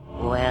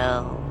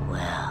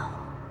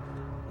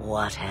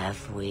What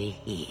have we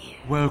here?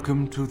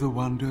 Welcome to the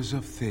wonders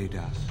of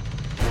Thedas.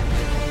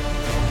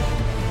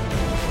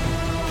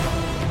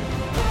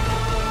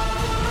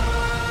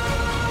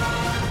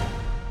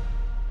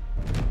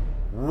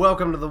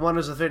 Welcome to the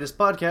Wonders of Thedas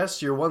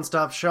podcast, your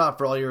one-stop shop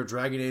for all your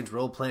Dragon Age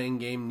role-playing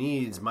game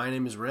needs. My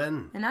name is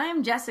Ren. And I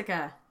am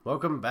Jessica.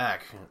 Welcome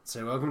back.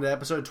 So welcome to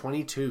episode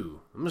 22.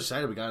 I'm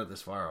excited we got it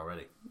this far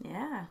already.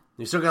 Yeah.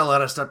 We still got a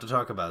lot of stuff to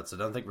talk about, so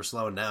don't think we're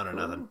slowing down or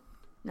nothing.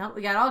 Nope,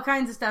 we got all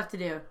kinds of stuff to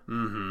do.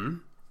 Mm-hmm.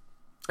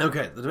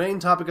 Okay, the main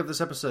topic of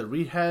this episode,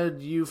 we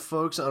had you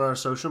folks on our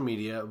social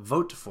media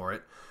vote for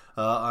it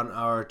on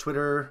our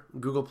Twitter,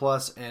 Google+,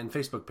 and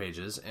Facebook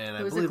pages. And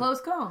It was a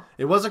close call.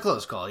 It was a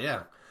close call,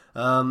 yeah.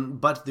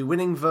 But the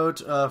winning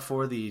vote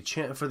for the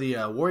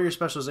warrior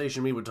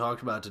specialization we would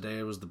talk about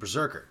today was the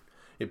Berserker.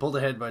 It pulled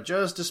ahead by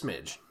just a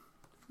smidge.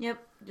 Yep,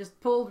 just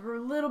pulled a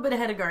little bit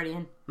ahead of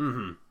Guardian.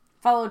 Mm-hmm.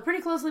 Followed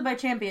pretty closely by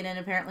Champion, and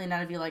apparently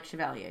none of you like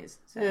Chevaliers.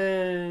 So.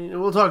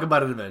 We'll talk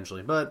about it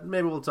eventually, but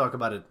maybe we'll talk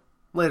about it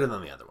later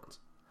than the other ones.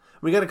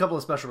 We got a couple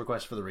of special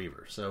requests for the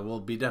Reaver, so we'll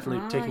be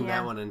definitely taking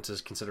that one into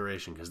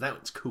consideration, because that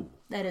one's cool.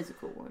 That is a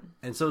cool one.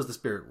 And so is the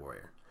Spirit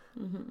Warrior.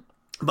 Mm-hmm.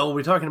 But we'll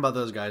be talking about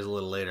those guys a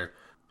little later.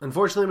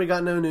 Unfortunately, we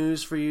got no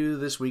news for you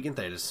this week in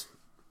Thedas.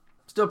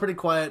 Still pretty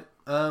quiet,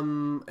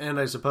 and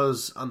I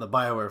suppose on the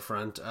BioWare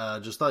front,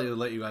 just thought you'd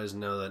let you guys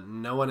know that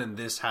no one in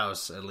this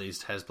house, at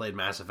least, has played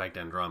Mass Effect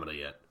Andromeda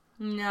yet.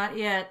 Not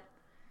yet.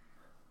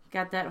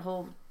 Got that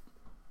whole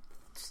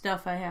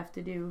stuff I have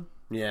to do.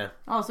 Yeah.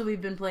 Also, we've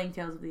been playing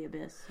Tales of the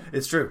Abyss. So.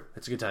 It's true.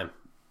 It's a good time.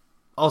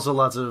 Also,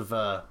 lots of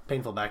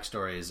painful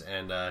backstories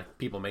and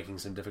people making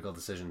some difficult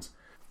decisions.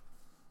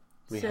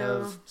 We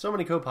have so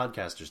many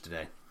co-podcasters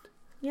today.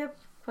 Yep,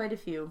 quite a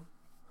few.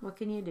 What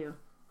can you do?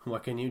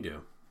 What can you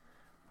do?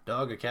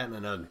 Dog, a cat, and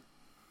an Ugg.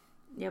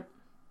 Yep.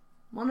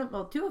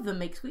 Two of them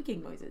make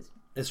squeaking noises.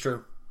 It's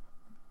true.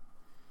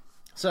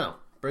 So,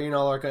 bringing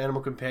all our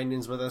animal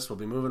companions with us, we'll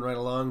be moving right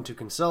along to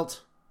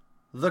consult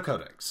the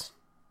Codex.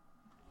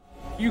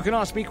 You can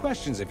ask me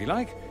questions if you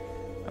like.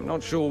 I'm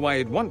not sure why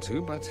you'd want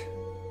to, but...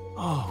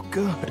 Oh,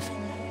 good.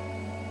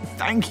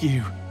 Thank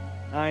you.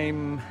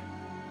 I'm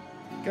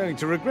going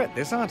to regret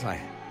this, aren't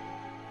I?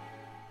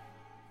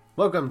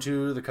 Welcome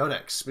to the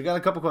Codex. We got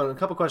a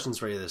couple questions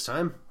for you this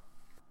time.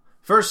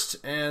 First,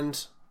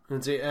 and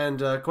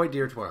quite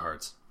dear to our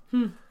hearts.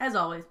 As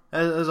always.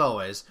 As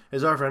always,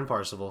 is our friend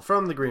Parsival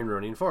from the Green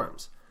Ronin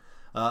Forums.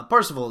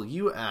 Parsival,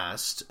 you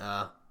asked,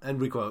 and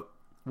we quote,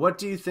 "What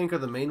do you think are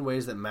the main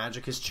ways that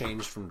magic has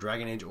changed from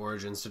Dragon Age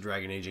Origins to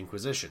Dragon Age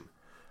Inquisition?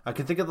 I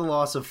can think of the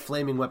loss of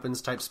flaming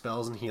weapons type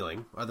spells and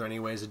healing. Are there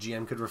any ways a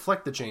GM could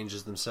reflect the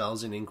changes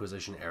themselves in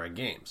Inquisition-era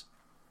games?"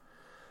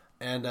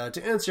 And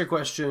to answer your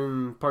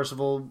question,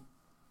 Parsival,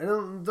 I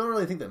don't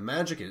really think that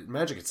magic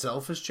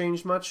itself has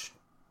changed much.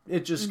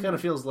 It just kind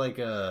of feels like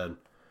a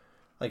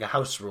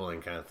house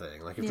ruling kind of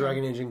thing. Like if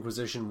Dragon Age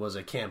Inquisition was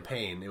a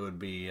campaign, it would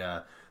be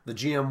the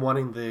GM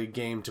wanting the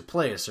game to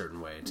play a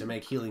certain way, to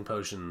make healing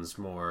potions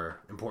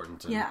more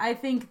important. Yeah, I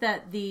think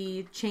that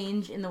the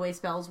change in the way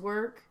spells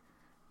work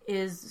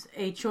is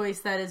a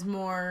choice that is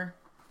more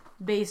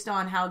based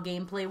on how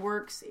gameplay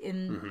works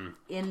in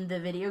the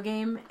video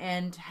game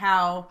and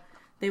how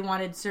they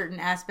wanted certain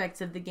aspects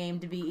of the game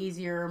to be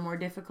easier or more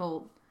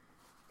difficult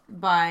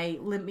by,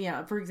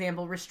 for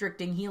example,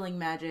 restricting healing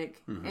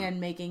magic and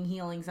making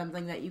healing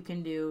something that you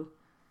can do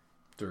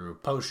through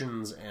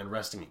potions and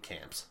resting at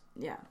camps.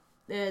 Yeah.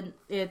 And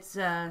it's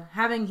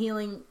having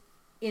healing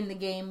in the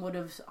game would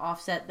have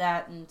offset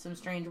that in some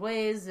strange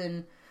ways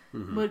and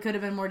could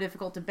have been more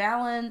difficult to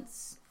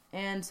balance.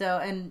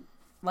 And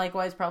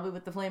likewise probably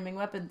with the flaming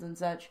weapons and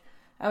such,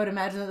 I would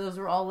imagine that those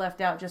were all left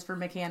out just for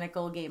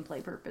mechanical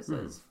gameplay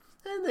purposes.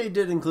 And they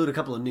did include a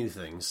couple of new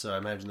things, so I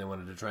imagine they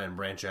wanted to try and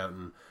branch out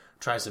and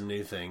try some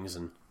new things.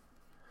 And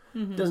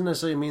it doesn't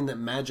necessarily mean that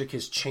magic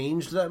has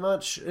changed that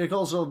much. It could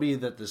also be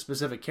that the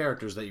specific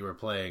characters that you were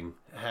playing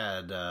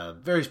had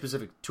very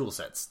specific tool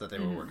sets that they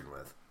were working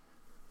with.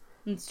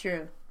 It's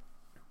true.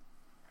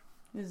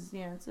 It's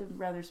a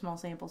rather small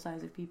sample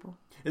size of people.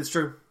 It's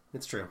true.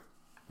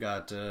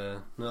 Got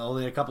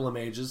only a couple of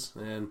mages,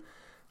 and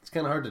it's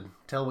kind of hard to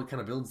tell what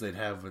kind of builds they'd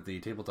have with the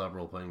tabletop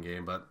role-playing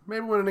game, but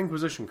maybe when an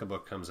Inquisition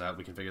book comes out,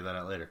 we can figure that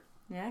out later.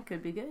 Yeah, it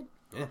could be good.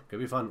 Yeah, could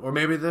be fun. Or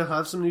maybe they'll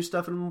have some new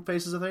stuff in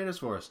Faces of Thedas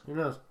for us. Who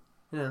knows?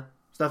 Yeah,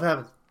 stuff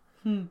happens.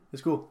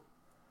 It's cool.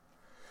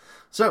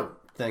 So,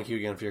 thank you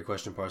again for your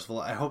question,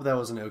 Parsival. I hope that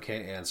was an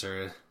okay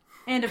answer.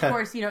 And, of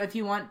course, if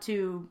you want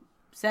to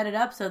set it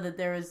up so that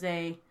there is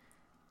a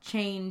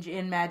change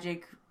in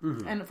magic,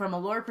 and from a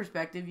lore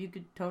perspective, you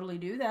could totally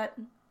do that.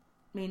 I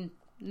mean...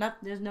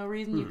 there's no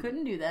reason you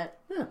couldn't do that.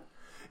 Yeah,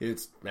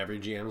 it's every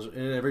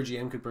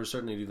GM could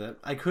certainly do that.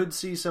 I could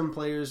see some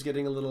players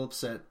getting a little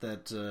upset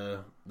that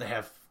they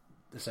have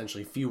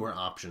essentially fewer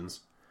options.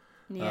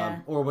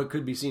 Yeah. Or what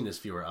could be seen as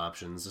fewer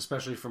options,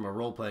 especially from a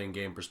role-playing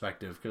game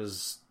perspective,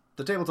 because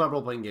the tabletop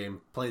role-playing game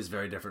plays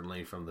very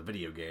differently from the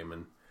video game,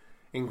 and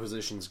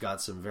Inquisition's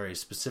got some very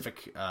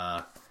specific,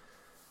 I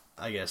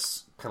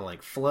guess, kind of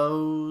like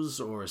flows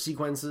or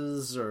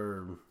sequences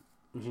or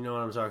If you know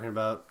what I'm talking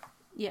about.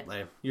 Yeah.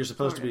 Like, you're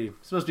supposed to be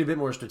a bit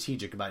more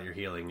strategic about your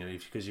healing,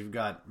 because you've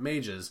got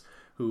mages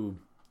who,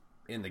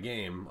 in the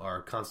game,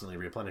 are constantly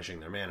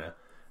replenishing their mana.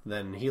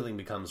 Then healing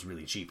becomes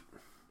really cheap.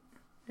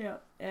 Yeah,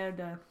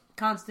 and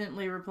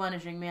constantly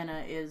replenishing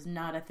mana is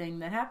not a thing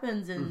that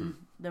happens in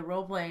the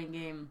role-playing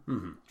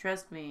game.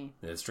 Trust me.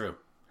 It's true.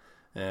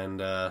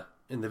 And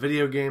in the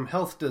video game,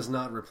 health does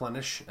not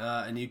replenish,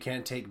 and you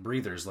can't take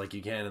breathers like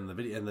you can in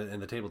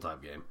the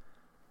tabletop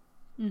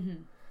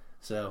game.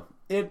 So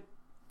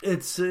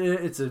it's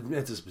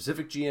a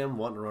specific GM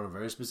wanting to run a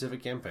very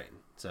specific campaign.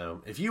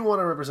 So if you want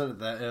to represent it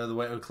the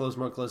way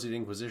more closely to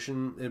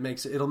Inquisition,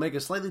 it'll make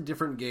a slightly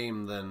different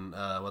game than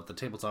what the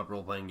tabletop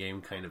role playing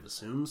game kind of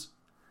assumes.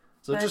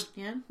 So But, just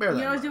yeah, bear that.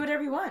 you can always in do mind.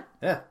 whatever you want.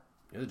 Yeah,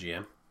 you're the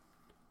GM.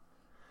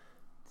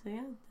 So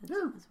yeah,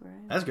 that's where I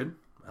am. That's good.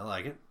 I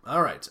like it.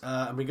 All right.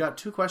 We got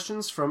 2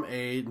 questions from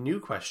a new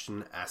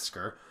question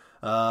asker,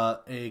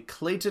 a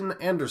Clayton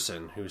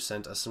Anderson, who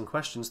sent us some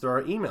questions through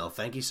our email.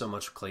 Thank you so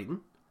much, Clayton.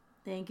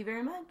 Thank you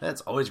very much.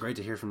 That's always great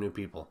to hear from new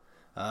people.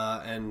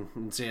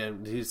 And see,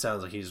 he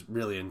sounds like he's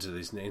really into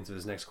this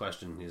next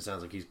question. He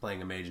sounds like he's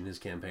playing a mage in his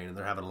campaign, and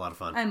they're having a lot of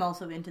fun. I'm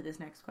also into this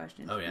next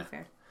question. Oh, to yeah. be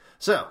fair.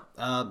 So,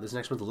 this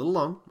next one's a little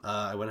long.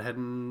 I went ahead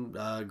and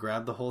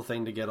grabbed the whole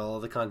thing to get all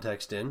of the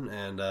context in,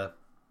 and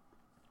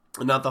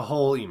not the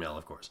whole email,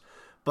 of course.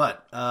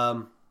 But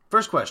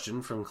first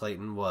question from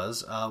Clayton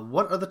was,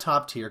 what are the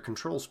top tier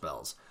control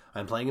spells?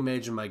 I'm playing a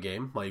mage in my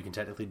game. While you can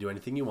technically do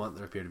anything you want,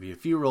 there appear to be a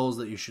few roles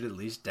that you should at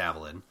least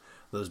dabble in.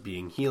 Those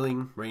being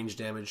healing, range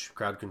damage,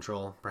 crowd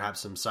control, perhaps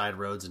some side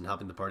roads, and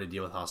helping the party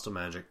deal with hostile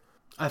magic.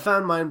 I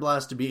found Mind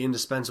Blast to be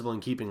indispensable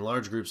in keeping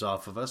large groups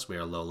off of us. We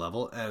are low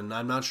level, and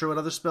I'm not sure what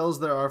other spells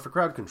there are for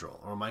crowd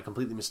control. Or am I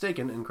completely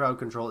mistaken, and crowd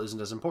control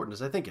isn't as important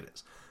as I think it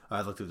is?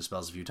 I've looked through the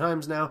spells a few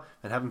times now,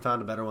 and haven't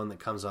found a better one that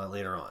comes out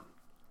later on.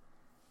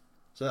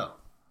 So,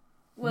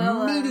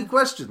 Well, meaty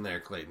question there,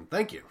 Clayton.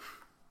 Thank you.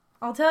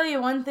 I'll tell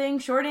you one thing.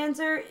 Short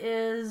answer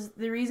is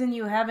the reason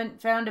you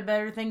haven't found a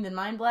better thing than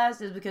Mind Blast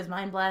is because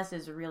Mind Blast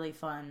is really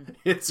fun.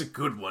 It's a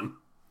good one.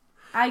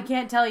 I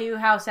can't tell you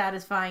how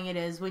satisfying it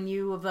is when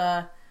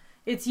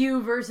it's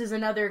you versus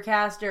another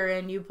caster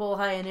and you pull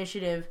high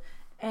initiative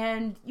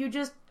and you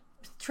just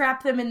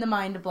trap them in the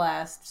Mind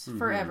Blasts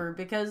forever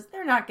because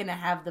they're not going to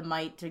have the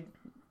might to,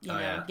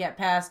 get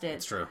past it.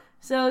 It's true.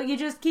 So you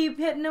just keep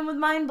hitting them with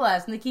Mind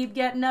Blast, and they keep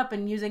getting up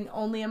and using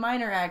only a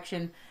minor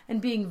action and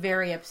being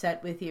very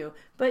upset with you.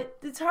 But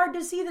it's hard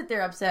to see that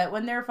they're upset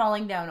when they're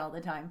falling down all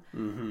the time.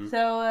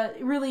 So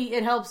really,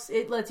 it helps.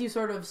 It lets you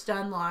sort of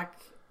stun lock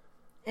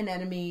an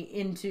enemy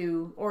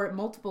into, or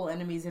multiple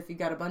enemies if you've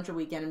got a bunch of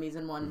weak enemies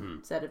in one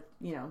set of,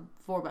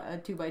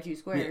 2x2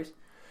 squares.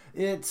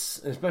 It's,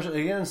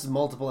 especially against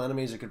multiple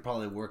enemies, it could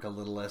probably work a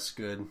little less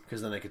good,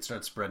 because then they could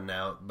start spreading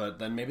out, but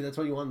then maybe that's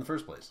what you want in the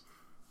first place.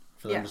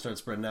 For them to start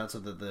spreading out so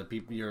that the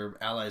people, your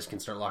allies, can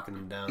start locking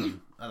them down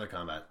in other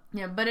combat.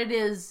 Yeah, but it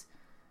is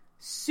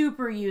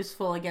super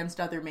useful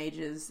against other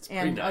mages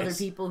and other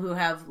people who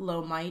have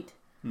low might,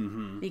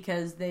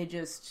 because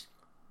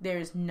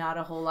there's not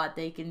a whole lot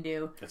they can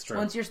do. That's true.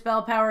 Once your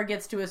spell power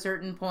gets to a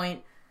certain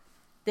point,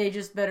 they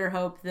just better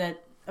hope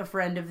that a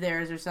friend of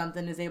theirs or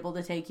something is able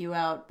to take you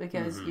out,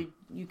 because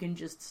you can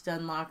just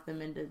stun lock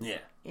them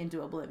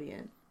into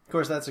oblivion. Of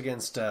course, that's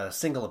against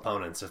single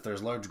opponents. If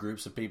there's large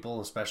groups of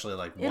people, especially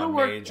like It'll one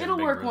work- mage, and it'll a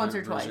big work once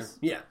or bruiser. twice.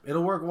 Yeah,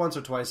 it'll work once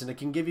or twice, and it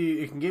can give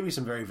you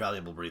some very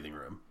valuable breathing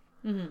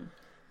room.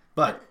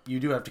 But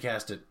you do have to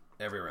cast it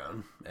every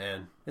round,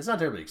 and it's not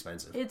terribly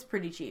expensive. It's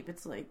pretty cheap.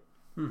 It's like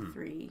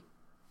 3,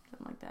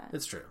 something like that.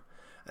 It's true.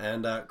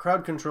 And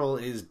crowd control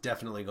is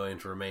definitely going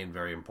to remain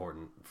very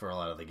important for a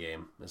lot of the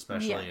game,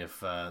 especially if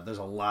there's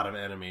a lot of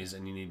enemies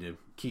and you need to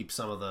keep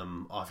some of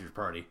them off your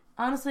party.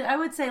 Honestly, I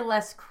would say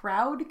less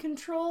crowd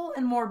control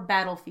and more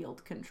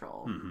battlefield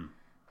control.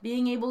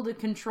 Being able to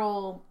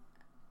control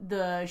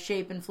the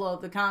shape and flow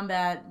of the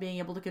combat, being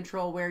able to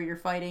control where you're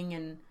fighting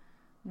and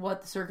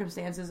what the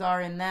circumstances are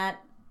in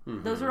that,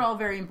 those are all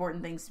very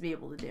important things to be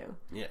able to do.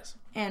 Yes.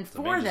 And That's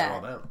for what mages are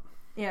all that,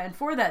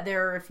 about.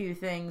 there are a few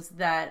things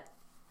that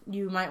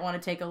you might want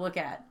to take a look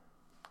at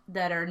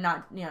that are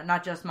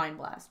not just Mind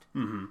Blast.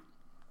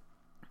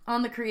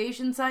 On the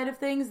creation side of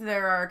things,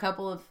 there are a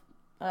couple of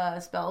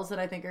spells that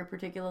I think are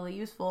particularly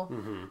useful.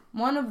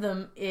 One of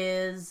them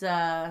is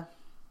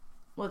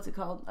what's it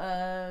called?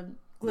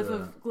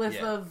 Glyph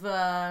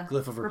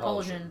of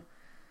Repulsion.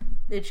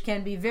 Which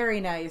can be very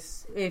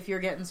nice if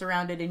you're getting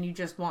surrounded and you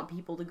just want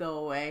people to go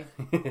away.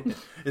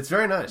 It's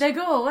very nice. They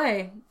go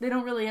away. They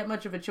don't really have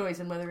much of a choice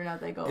in whether or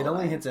not they go away. It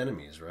only hits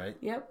enemies, right?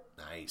 Yep.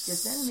 Nice.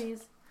 Just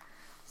enemies.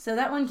 So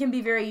that one can be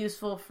very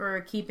useful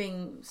for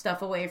keeping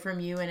stuff away from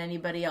you and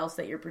anybody else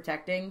that you're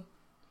protecting.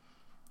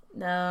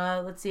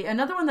 Let's see.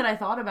 Another one that I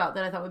thought about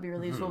that I thought would be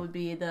really useful would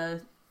be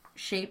the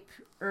Shape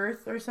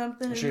Earth or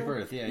something. Shape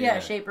Earth, yeah. Yeah,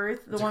 Shape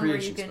Earth. The It's one a where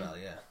you creation can spell,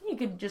 yeah. you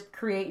could just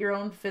create your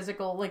own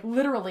physical, like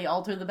literally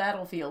alter the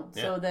battlefield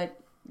so that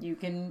you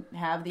can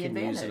have the You can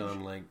advantage. use it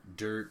on like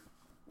dirt,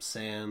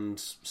 sand,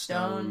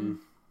 stone,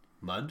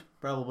 mud,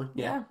 probably.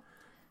 Yeah.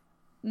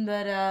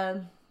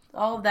 But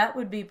all of that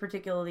would be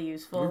particularly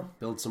useful.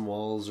 Build some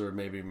walls or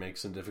maybe make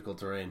some difficult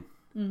terrain.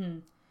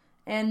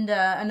 And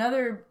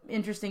another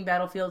interesting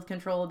battlefield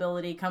control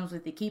ability comes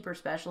with the Keeper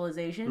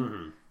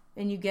specialization.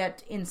 And you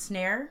get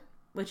Ensnare,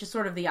 which is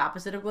sort of the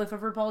opposite of Glyph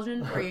of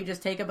Repulsion, where you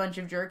just take a bunch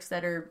of jerks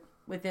that are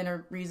within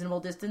a reasonable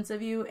distance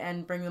of you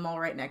and bring them all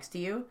right next to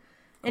you.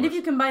 And if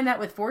you combine that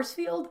with Force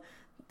Field,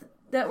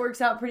 that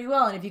works out pretty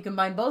well. And if you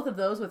combine both of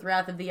those with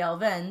Wrath of the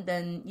Elven,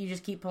 then you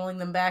just keep pulling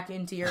them back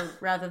into your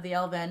Wrath of the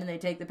Elven, and they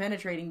take the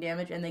penetrating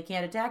damage, and they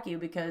can't attack you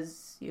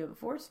because you have a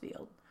Force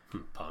Field.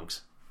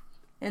 Punks.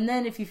 And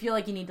then if you feel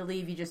like you need to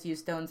leave, you just use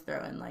Stone's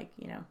Throw and, like,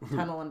 you know,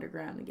 tunnel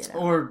underground to get out.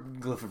 Or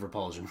Glyph of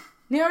Repulsion.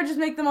 Yeah, or just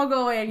make them all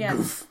go away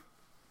again.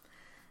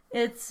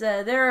 It's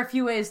there are a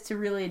few ways to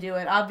really do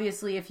it.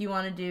 Obviously, if you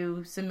want to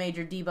do some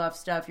major debuff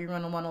stuff, you're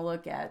going to want to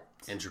look at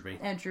Entropy.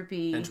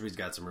 Entropy's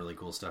got some really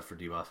cool stuff for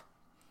debuff.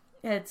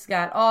 It's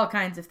got all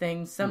kinds of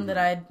things. Some that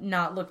I'd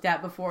not looked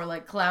at before,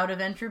 like Cloud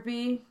of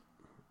Entropy.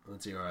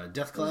 Let's see,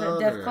 Death Was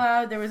Cloud. it Death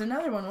Cloud? There was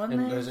another one, wasn't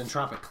there? There's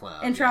Entropic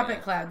Cloud.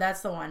 Entropic Cloud,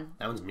 that's the one.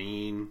 That one's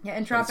mean. Yeah,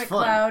 Entropic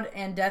Cloud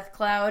and Death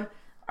Cloud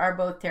are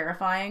both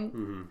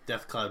terrifying.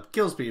 Death Cloud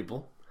kills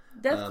people.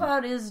 Death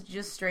Cloud is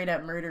just straight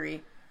up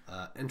murdery.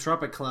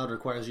 Entropic Cloud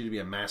requires you to be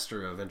a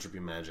master of entropy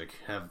magic,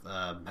 have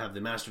the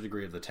master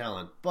degree of the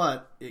talent,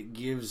 but it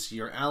gives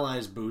your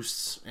allies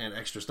boosts and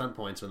extra stunt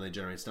points when they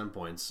generate stunt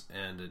points,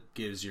 and it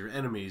gives your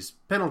enemies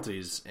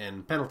penalties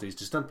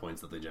to stunt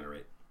points that they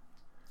generate.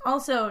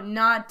 Also,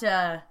 not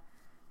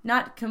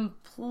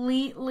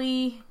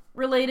completely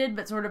related,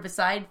 but sort of a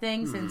side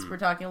thing, since we're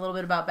talking a little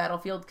bit about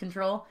battlefield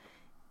control.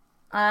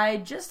 I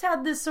just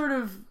had this sort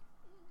of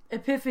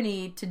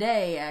epiphany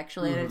today,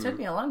 actually, and it took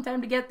me a long time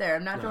to get there.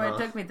 I'm not sure why it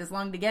took me this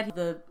long to get to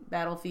the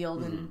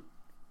battlefield and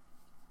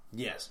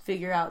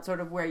figure out sort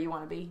of where you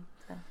want to be.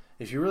 So.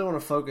 If you really want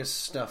to focus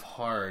stuff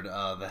hard,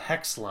 the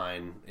Hex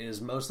line is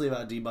mostly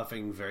about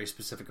debuffing very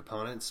specific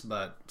opponents,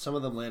 but some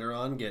of them later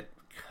on get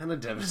kind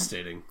of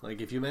devastating. Like,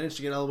 if you manage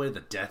to get all the way to the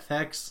Death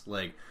Hex,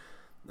 like,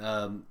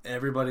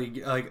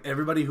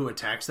 everybody who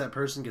attacks that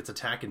person gets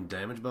attack and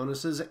damage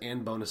bonuses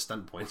and bonus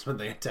stunt points when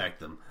they attack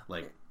them.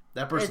 Like,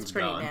 that person's it's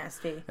pretty gone.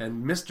 Nasty.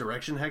 And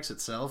Misdirection Hex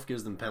itself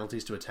gives them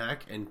penalties to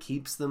attack and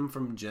keeps them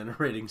from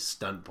generating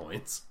stunt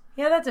points.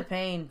 Yeah, that's a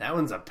pain. That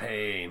one's a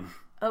pain.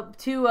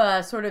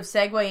 To sort of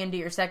segue into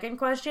your second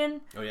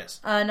question. Oh,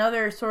 yes.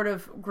 Another sort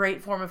of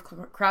great form of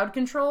crowd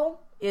control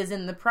is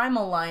in the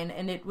Primal line,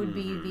 and it would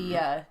be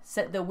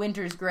the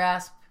Winter's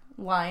Grasp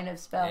line of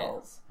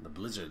spells. Yeah. The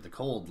Blizzard, the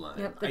Cold line.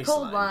 Yep, the Ice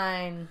Cold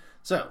line.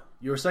 So,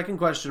 your second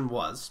question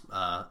was,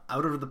 out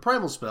of the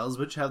Primal spells,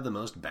 which have the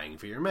most bang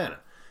for your mana?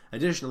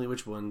 Additionally,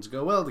 which ones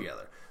go well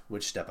together?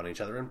 Which step on each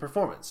other in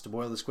performance? To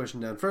boil this question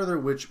down further,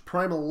 which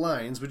Primal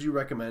lines would you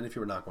recommend if you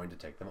were not going to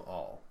take them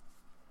all?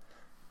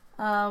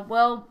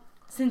 Well,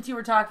 since you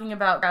were talking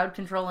about crowd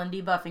control and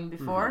debuffing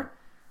before,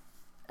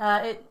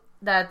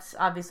 that's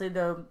obviously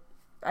the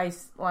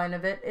ice line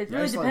of it. It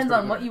really depends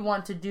on what you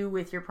want to do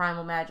with your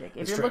primal magic.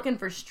 If you're looking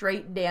for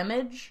straight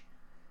damage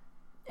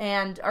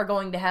and are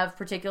going to have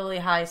particularly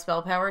high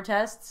spell power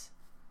tests,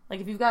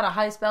 like if you've got a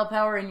high spell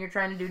power and you're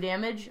trying to do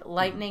damage,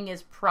 lightning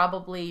is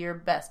probably your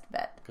best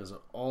bet. Because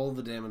all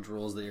the damage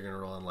rolls that you're going to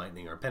roll on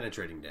lightning are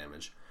penetrating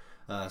damage.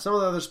 Some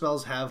of the other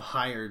spells have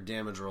higher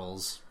damage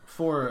rolls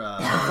for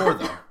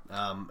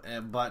them,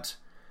 but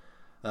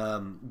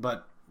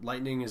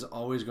lightning is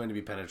always going to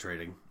be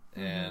penetrating,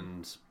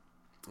 and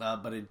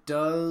but it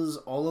does.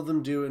 All of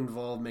them do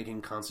involve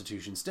making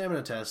Constitution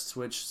stamina tests,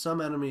 which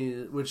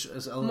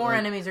more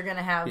enemies are going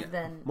to have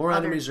than more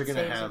enemies are going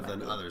to have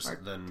than others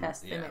than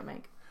tests they might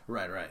make.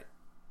 Right.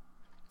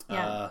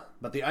 Yeah.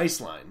 But the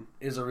ice line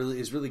is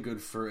really good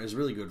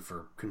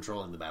for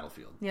controlling the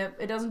battlefield. Yep,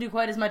 it doesn't do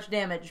quite as much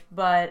damage,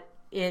 but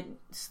it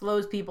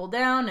slows people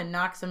down and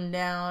knocks them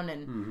down,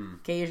 and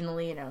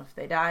occasionally, if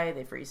they die,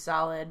 they freeze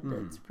solid.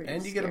 That's pretty.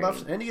 And you get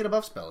a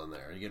buff spell in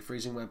there. You get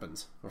freezing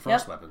weapons or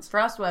weapons.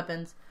 Frost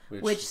weapons,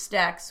 which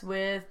stacks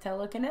with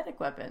telekinetic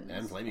weapons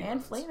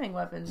and flaming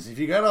weapons. If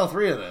you got all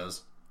three of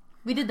those,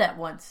 we did that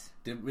once.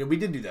 We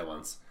did do that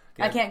once.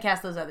 Yeah. I can't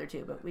cast those other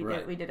two, but we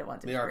did it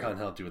once. The Archon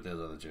helped you with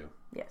those other two.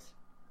 Yes.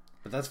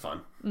 But that's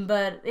fun.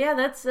 But yeah,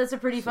 that's a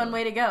pretty fun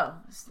way to go.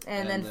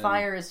 And then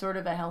fire is sort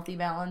of a healthy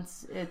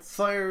balance.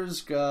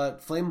 Fire's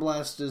got Flame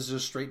Blast is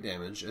just straight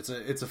damage. It's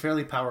a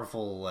fairly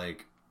powerful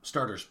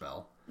starter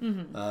spell.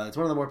 It's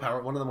one of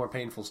the more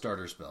painful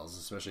starter spells,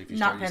 especially if you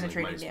start using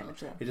penetrating damage.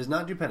 Though. It does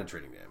not do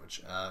penetrating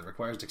damage. It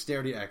requires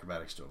dexterity,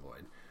 acrobatics to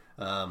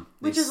avoid.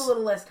 Which is a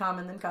little less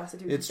common than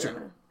Constitution. It's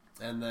true.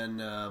 And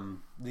then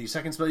the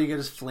second spell you get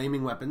is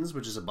Flaming Weapons,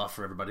 which is a buff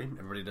for everybody.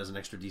 Everybody does an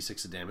extra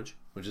d6 of damage,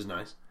 which is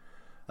nice.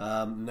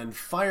 And then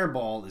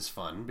Fireball is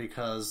fun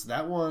because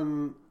that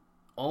one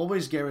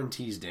always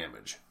guarantees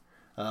damage.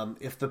 And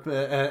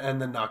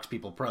then knocks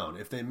people prone.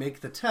 If they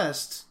make the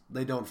test,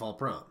 they don't fall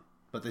prone,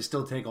 but they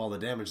still take all the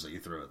damage that you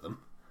throw at them.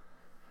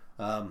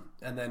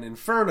 And then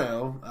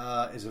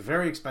Inferno is a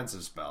very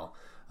expensive spell,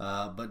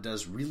 but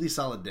does really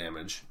solid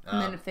damage.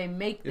 And then if they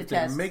make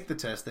the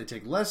test, they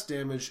take less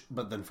damage,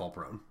 but then fall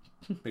prone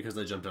because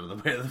they jumped out of the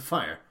way of the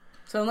fire.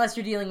 So unless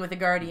you're dealing with a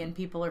guardian,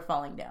 people are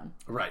falling down.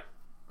 Right.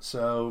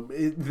 So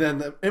then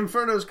the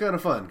Inferno's kind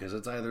of fun, because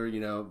it's either,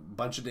 a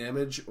bunch of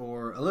damage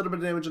or a little bit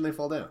of damage and they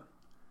fall down.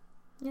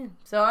 Yeah.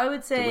 So I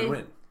would say... It's a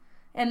win-win.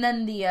 And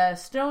then the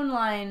stone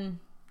line,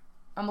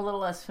 I'm a little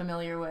less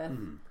familiar with.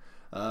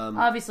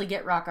 Obviously,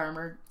 get rock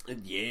armor.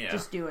 Yeah.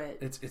 Just do it.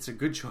 It's a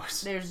good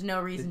choice. There's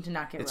no reason to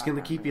not get It's rock going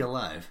armor. to keep you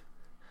alive.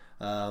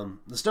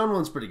 The stone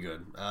one's pretty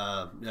good.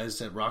 As I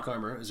said, rock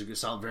armor is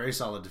a very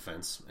solid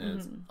defense. And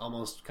it's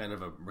almost kind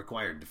of a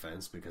required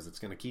defense because it's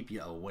going to keep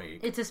you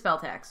awake. It's a spell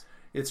tax.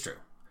 It's true.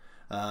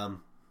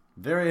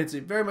 It's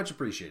very much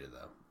appreciated,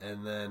 though.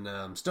 And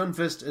then Stone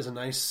Fist is a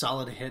nice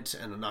solid hit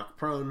and a knock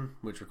prone,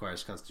 which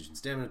requires Constitution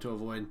stamina to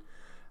avoid.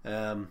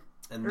 And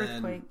Earthquake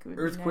then would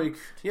be Earthquake,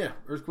 next.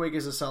 Earthquake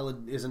is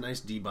a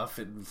nice debuff.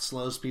 It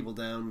slows people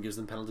down, gives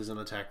them penalties on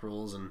attack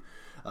rolls, and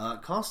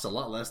costs a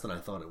lot less than I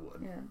thought it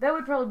would. Yeah, that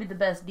would probably be the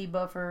best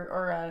debuff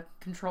or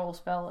control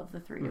spell of the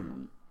three of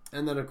them.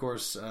 And then, of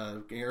course,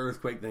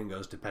 Earthquake then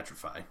goes to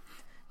Petrify.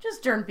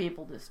 Just turn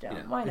people to stone.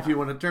 Yeah. Why not? If you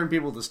want to turn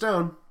people to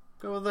stone,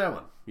 go with that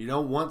one. You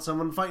don't want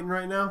someone fighting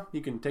right now, you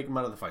can take them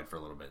out of the fight for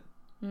a little bit.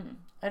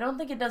 I don't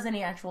think it does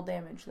any actual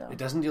damage, though. It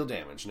doesn't deal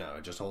damage, no.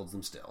 It just holds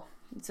them still.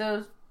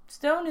 So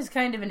stone is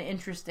kind of an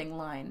interesting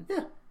line.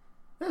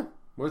 Yeah.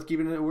 Worth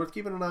keeping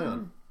an eye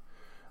on.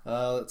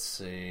 Let's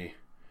see.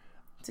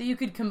 So you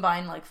could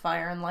combine like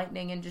fire and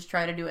lightning and just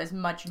try to do as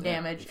much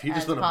damage If you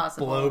just as want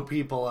possible. to blow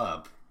people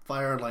up,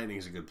 fire and lightning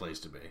is a good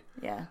place to be.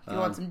 Yeah. If you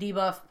want some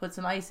debuff, put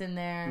some ice in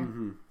there.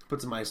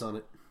 Put some ice on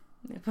it.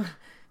 Yeah,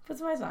 put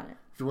some ice on it.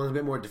 If you want a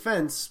bit more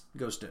defense,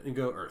 go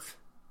Earth.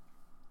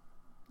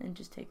 And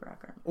just take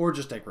rock armor. Or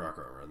just take rock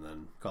armor and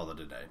then call it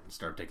a day and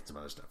start taking some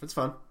other stuff. It's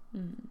fun.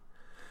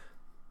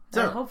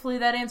 So hopefully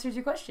that answers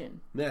your question.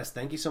 Yes,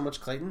 thank you so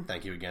much, Clayton.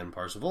 Thank you again,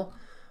 Parsifal.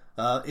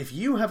 If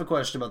you have a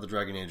question about the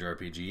Dragon Age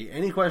RPG,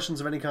 any questions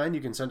of any kind,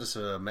 you can send us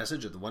a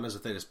message at the Wonders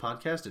of Thedas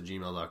podcast at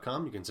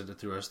gmail.com. You can send it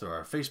through us through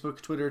our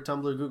Facebook, Twitter,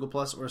 Tumblr, Google+,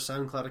 or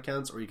SoundCloud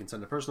accounts, or you can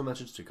send a personal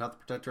message to Koth the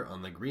Protector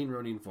on the Green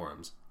Ronin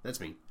forums. That's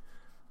me.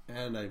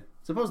 And I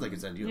suppose they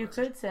could send you a You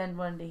message. could send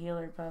one to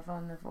Healer Puff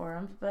on the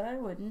forums, but I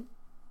wouldn't.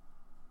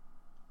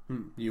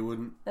 You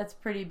wouldn't? That's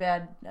pretty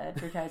bad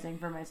advertising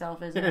for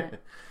myself, isn't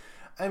it?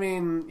 I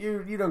mean,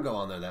 you don't go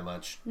on there that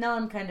much. No,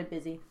 I'm kind of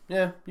busy.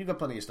 Yeah, you got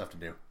plenty of stuff to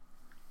do.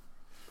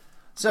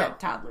 So, Got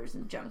toddlers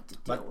and junk to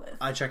deal but with.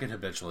 I check it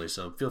habitually,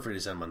 so feel free to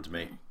send one to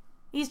me.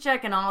 He's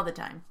checking all the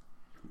time.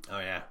 Oh,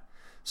 yeah.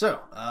 So,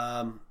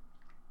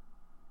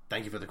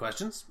 thank you for the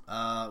questions.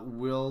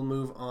 We'll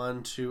move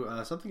on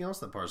to something else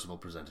that Parsifal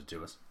presented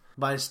to us.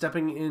 By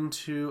stepping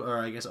into, or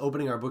I guess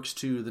opening our books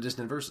to the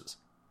Dissonant Verses.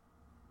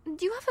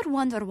 Do you ever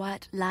wonder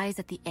what lies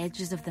at the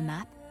edges of the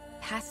map,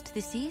 past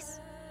the seas?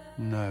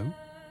 No.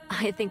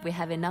 I think we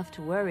have enough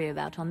to worry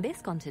about on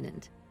this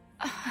continent.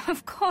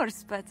 Of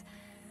course, but...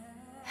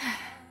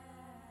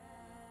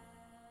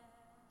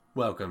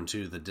 Welcome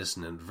to the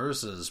Dissonant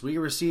Verses. We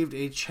received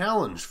a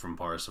challenge from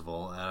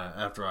Parsifal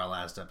after our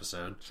last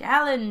episode.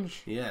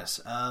 Challenge!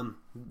 Yes.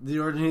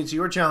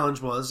 Your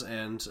challenge was,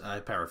 and I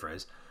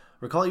paraphrase,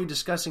 recall you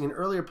discussing in an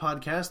earlier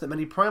podcast that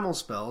many primal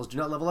spells do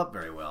not level up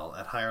very well.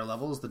 At higher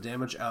levels, the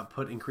damage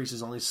output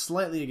increases only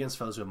slightly against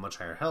foes who have much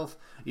higher health,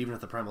 even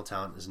if the primal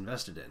talent is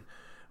invested in.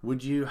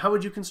 How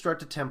would you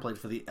construct a template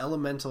for the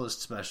Elementalist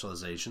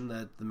specialization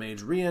that the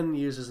Mage Rian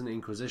uses in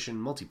Inquisition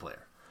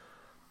multiplayer?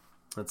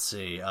 Let's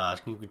see.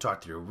 You can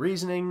talk through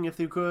reasoning if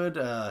you could.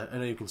 I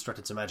know you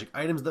constructed some magic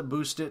items that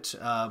boost it,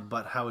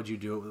 but how would you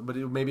do it? But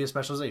maybe a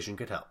specialization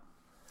could help.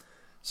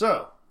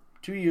 So,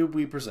 to you,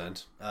 we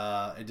present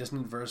a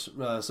Dissonant Verse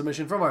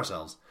submission from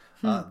ourselves.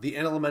 The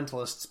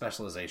Elementalist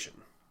specialization.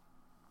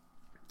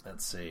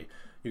 Let's see.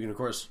 You can, of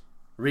course,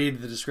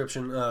 read the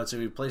description. So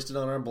we placed it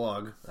on our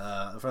blog,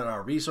 for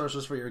our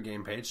resources for your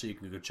game page, so you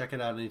can go check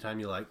it out anytime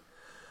you like.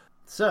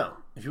 So,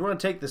 if you want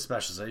to take this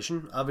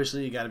specialization,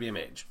 obviously you got to be a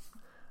mage.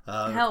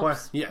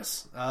 Helps.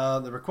 Yes.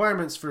 The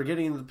requirements for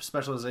getting the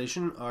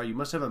specialization are you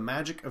must have a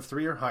magic of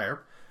 3 or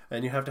higher,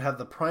 and you have to have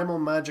the primal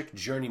magic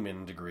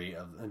journeyman degree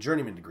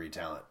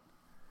talent.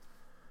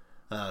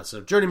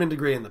 So journeyman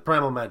degree and the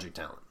primal magic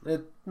talent.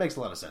 It makes a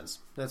lot of sense.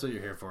 That's what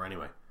you're here for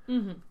anyway.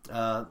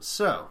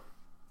 So,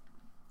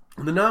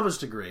 the novice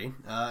degree,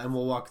 and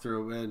we'll walk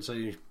through, and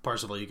so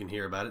Parsifal, you can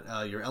hear about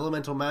it. Your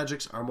elemental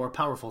magics are more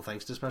powerful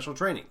thanks to special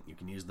training. You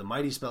can use the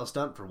mighty spell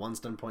stunt for 1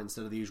 stun point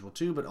instead of the usual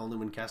 2, but only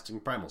when casting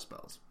primal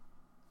spells.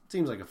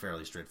 Seems like a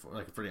fairly straightforward,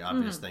 like a pretty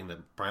obvious thing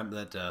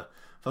that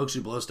folks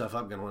who blow stuff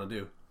up gonna want to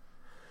do.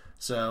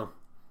 So,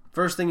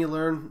 first thing you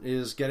learn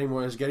is getting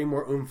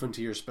more oomph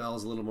into your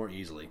spells a little more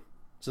easily.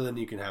 So then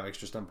you can have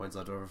extra stun points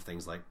left over for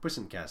things like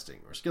puissant casting,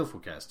 or skillful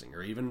casting,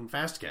 or even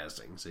fast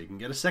casting, so you can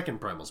get a second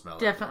primal spell.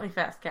 Definitely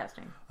fast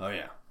casting. Oh,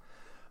 yeah.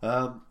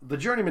 The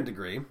Journeyman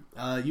degree,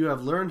 you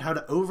have learned how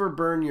to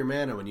overburn your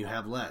mana when you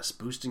have less,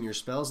 boosting your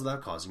spells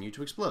without causing you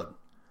to explode.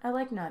 I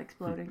like not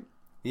exploding.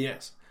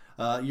 Yes.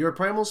 Your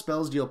primal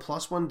spells deal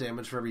 +1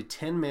 damage for every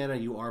 10 mana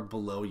you are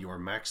below your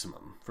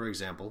maximum. For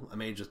example, a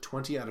mage with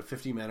 20 out of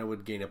 50 mana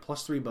would gain a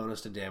 +3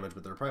 bonus to damage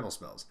with their primal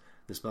spells.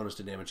 This bonus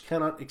to damage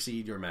cannot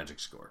exceed your magic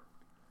score.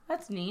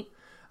 That's neat.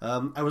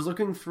 I was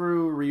looking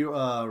through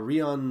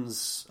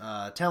Rion's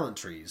talent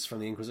trees from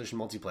the Inquisition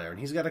multiplayer, and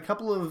he's got a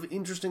couple of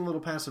interesting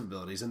little passive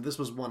abilities, and this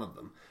was one of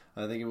them.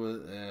 I think it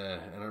was, I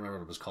don't remember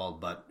what it was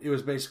called, but it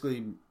was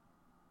basically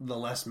the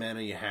less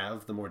mana you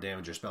have, the more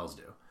damage your spells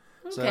do.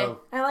 Okay,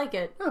 So, I like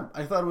it. yeah,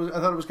 I thought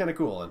it was kind of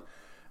cool,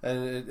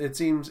 and it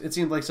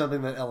seemed like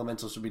something that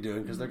Elementals should be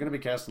doing, because they're going to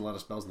be casting a lot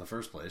of spells in the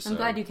first place. I'm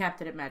glad you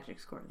capped it at Magic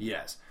Score.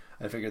 Yes,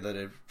 I figured that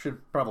it should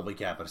probably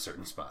cap at a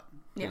certain spot.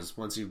 Because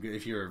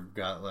if you're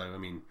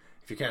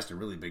casting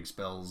really big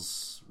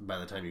spells, by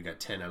the time you got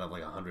 10 out of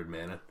like 100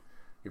 mana,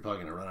 you're probably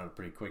going to run out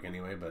pretty quick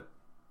anyway. But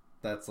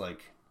that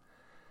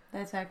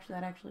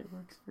actually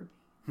works for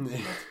me.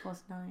 So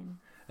that's +9.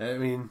 I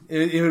mean,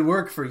 it would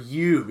work for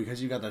you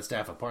because you got that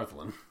Staff of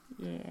Partholon.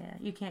 Yeah,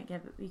 you can't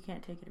take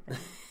it back.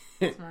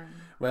 It's mine.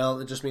 Well,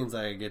 it just means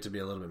that I get to be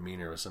a little bit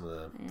meaner with some of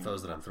the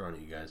foes that I'm throwing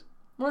at you guys.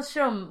 Let's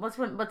show them.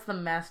 What's the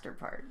master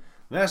part?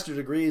 Master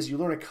Degree is you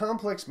learn a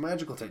complex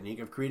magical technique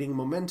of creating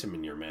momentum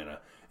in your mana.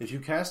 If you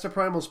cast a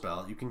primal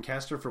spell, you can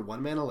cast her for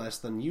 1 mana less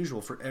than usual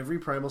for every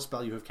primal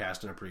spell you have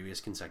cast in a previous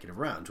consecutive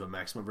round, to a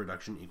maximum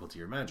reduction equal to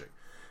your magic.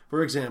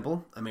 For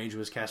example, a mage who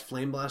has cast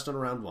Flame Blast on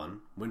round 1,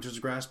 Winter's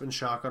Grasp and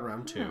Shock on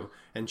round 2,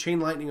 and Chain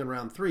Lightning on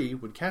round 3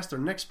 would cast their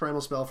next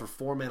primal spell for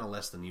 4 mana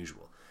less than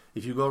usual.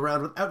 If you go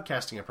around without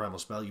casting a primal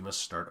spell, you must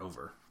start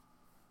over.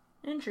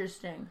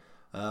 Interesting.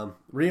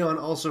 Rion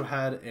also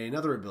had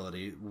another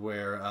ability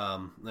where,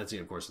 let's see,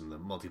 of course, in the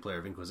multiplayer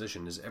of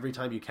Inquisition, is every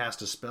time you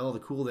cast a spell, the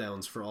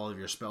cooldowns for all of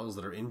your spells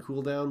that are in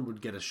cooldown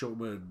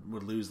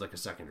would lose like a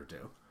second or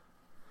two.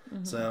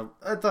 Mm-hmm. So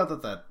I thought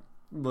that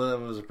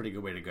was a pretty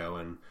good way to go,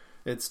 and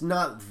it's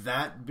not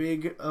that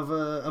big of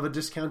a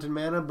discount in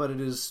mana, but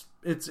it's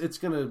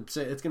gonna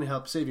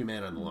help save you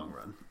mana in the long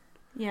run.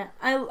 Yeah,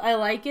 I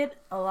like it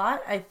a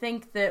lot. I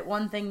think that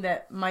one thing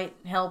that might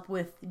help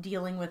with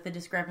dealing with the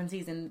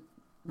discrepancies in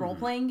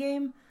role-playing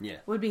game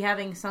would be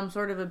having some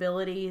sort of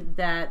ability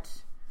that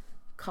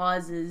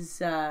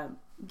causes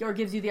or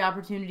gives you the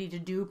opportunity to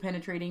do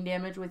penetrating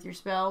damage with your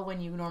spell when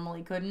you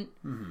normally couldn't.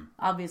 Mm-hmm.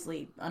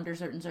 Obviously, under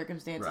certain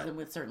circumstances and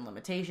with certain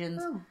limitations.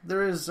 Well,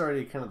 there is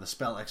already kind of the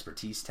spell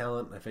expertise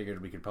talent. I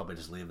figured we could probably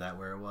just leave that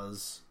where it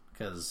was,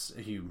 because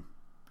if you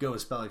go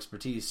with spell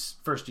expertise,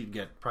 first you'd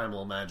get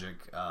primal magic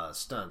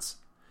stunts,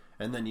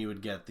 and then you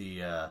would get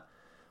the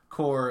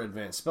core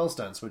advanced spell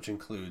stunts, which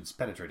includes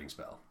penetrating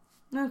spell.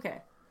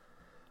 Okay.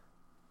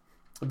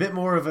 It's a bit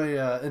more of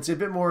a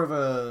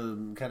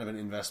kind of an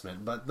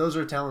investment, but those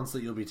are talents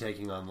that you'll be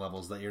taking on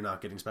levels that you're not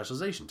getting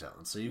specialization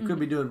talents, so you could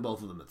be doing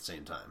both of them at the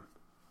same time.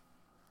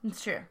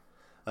 It's true.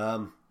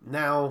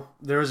 Now,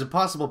 there is a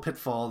possible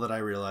pitfall that I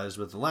realized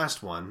with the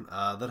last one,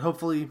 that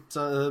hopefully,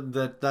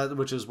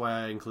 which is why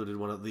I included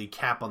one of the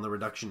cap on the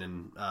reduction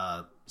in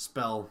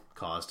spell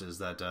cost, is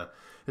that,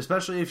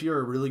 especially if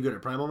you're really good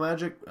at primal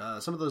magic,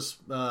 some of those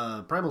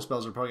primal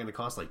spells are probably going to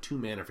cost like 2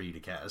 mana for you to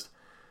cast.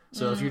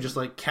 So if you just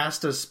like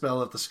cast a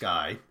spell at the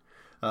sky,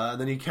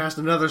 and then you cast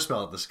another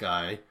spell at the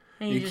sky,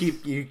 and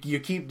you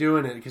keep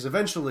doing it, because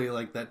eventually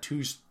like that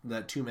two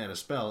mana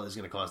spell is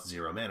going to cost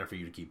 0 mana for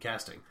you to keep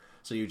casting.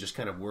 So you just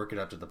kind of work it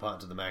up to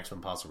the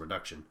maximum possible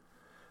reduction,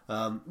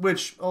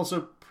 which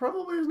also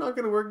probably is not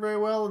going to work very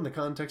well in the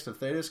context of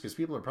Thedas, because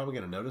people are probably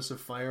going to notice if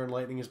fire and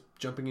lightning is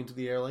jumping into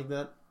the air like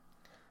that.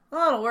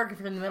 Well, it'll work if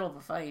you're in the middle of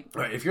a fight.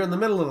 Right, if you're in the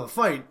middle of a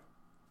fight.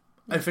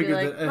 I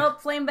figured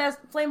flame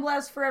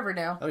blast forever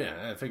now. Oh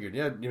yeah, I figured.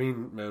 Yeah, I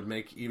mean, it would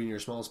make even your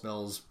small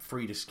spells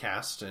free to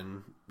cast,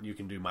 and you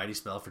can do mighty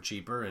spell for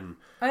cheaper. And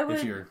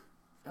if you're,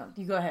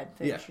 you go ahead,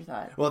 finish your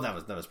thought. Well, that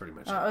was pretty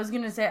much it. I was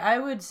gonna say, I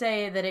would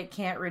say that it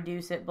can't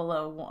reduce it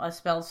below a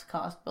spell's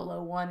cost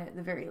below 1 at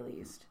the very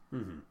least,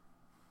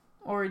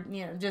 or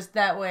just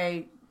that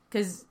way,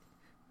 because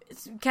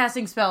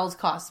casting spells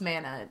costs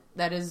mana.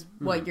 That is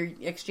what you're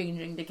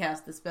exchanging to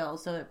cast the spell,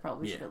 so it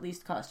probably should at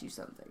least cost you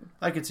something.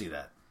 I could see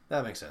that.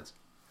 That makes sense.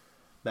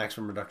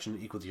 Maximum reduction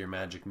equal to your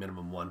magic,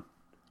 minimum 1.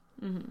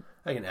 Mm-hmm.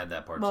 I can add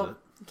that part to it.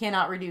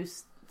 Cannot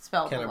reduce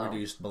spell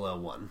reduce below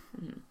 1.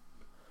 Mm-hmm.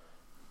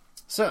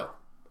 So,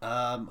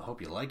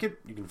 hope you like it.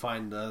 You can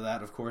find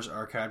that, of course,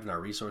 archived in our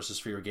resources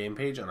for your game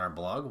page on our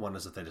blog,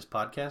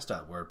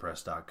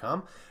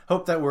 wonders.thedaspodcast.wordpress.com.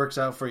 Hope that works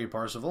out for you,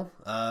 Parsival.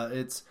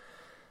 I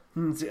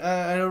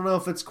don't know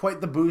if it's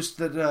quite the boost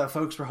that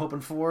folks were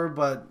hoping for,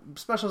 but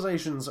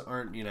specializations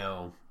aren't,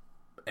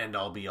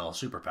 end-all be-all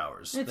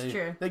superpowers. It's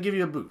true. They give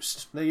you a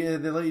boost. They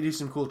let you do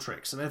some cool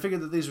tricks, and I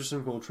figured that these are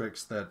some cool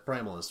tricks that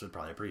Primalists would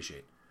probably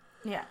appreciate.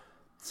 Yeah.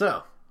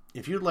 So,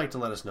 if you'd like to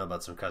let us know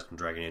about some custom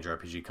Dragon Age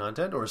RPG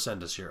content, or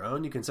send us your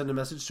own, you can send a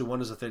message to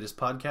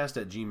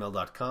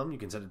wondersofthedaspodcast@gmail.com. You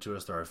can send it to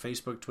us through our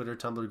Facebook, Twitter,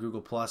 Tumblr,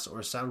 Google+,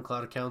 or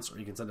SoundCloud accounts, or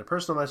you can send a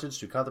personal message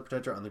to Cod the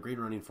Protector on the Green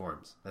Ronin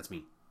forums. That's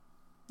me.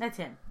 That's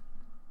him.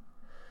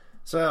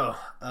 So,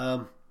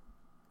 I've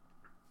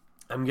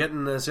been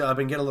getting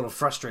a little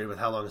frustrated with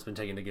how long it's been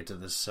taking to get to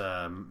this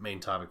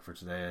main topic for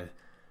today. I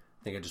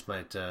think I just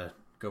might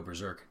go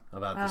berserk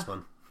about this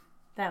one.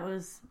 That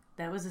was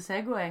a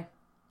segue.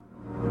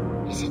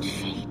 Is it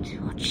fate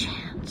or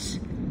chance?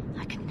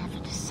 I can never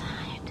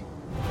decide.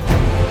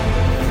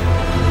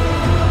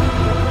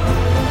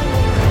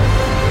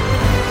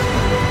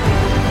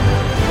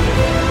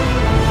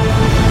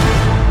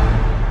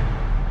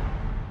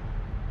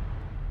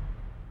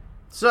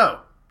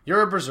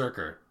 You're a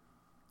berserker.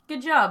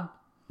 Good job.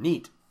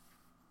 Neat.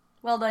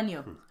 Well done,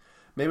 you.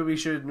 Maybe we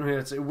should.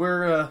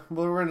 We're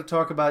going to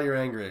talk about your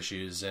anger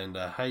issues and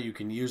how you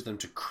can use them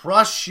to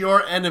crush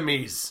your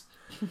enemies.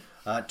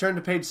 Turn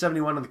to page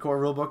 71 of the core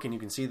rulebook, and you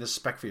can see the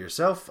spec for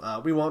yourself.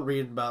 We won't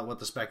read about what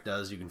the spec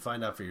does. You can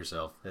find out for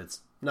yourself.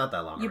 It's not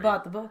that long. You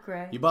bought the book,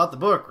 right? You bought the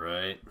book,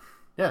 right?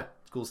 Yeah,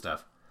 it's cool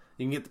stuff.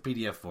 You can get the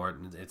PDF for it,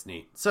 and it's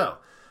neat. So,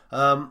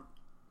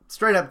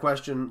 straight up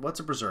question: what's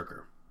a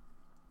berserker?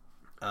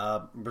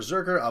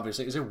 Berserker,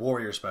 obviously, is a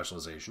warrior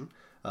specialization.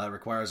 It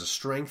requires a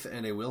strength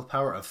and a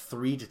willpower of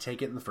 3 to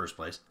take it in the first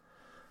place.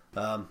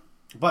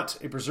 But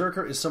a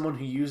berserker is someone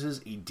who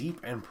uses a deep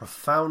and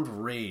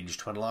profound rage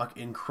to unlock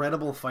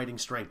incredible fighting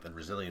strength and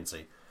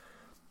resiliency.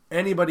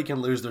 Anybody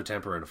can lose their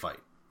temper in a fight.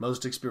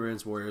 Most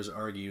experienced warriors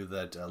argue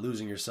that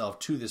losing yourself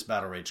to this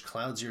battle rage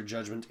clouds your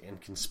judgment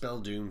and can spell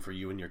doom for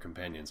you and your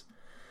companions.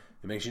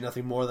 It makes you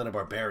nothing more than a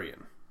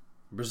barbarian.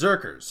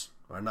 Berserkers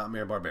are not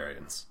mere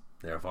barbarians.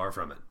 They are far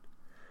from it.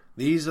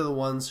 These are the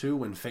ones who,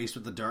 when faced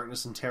with the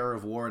darkness and terror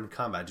of war and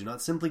combat, do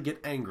not simply get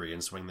angry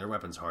and swing their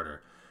weapons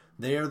harder.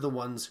 They are the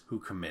ones who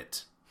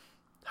commit,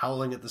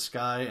 howling at the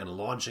sky and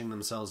launching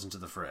themselves into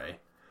the fray.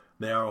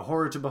 They are a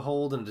horror to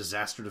behold and a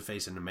disaster to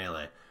face in a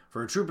melee,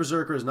 for a true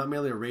berserker is not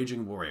merely a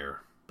raging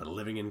warrior, but a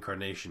living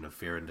incarnation of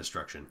fear and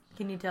destruction.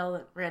 Can you tell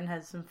that Ren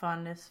has some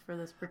fondness for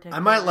this particular...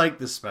 I might like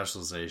this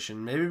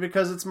specialization, maybe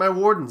because it's my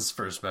warden's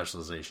first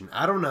specialization.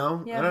 I don't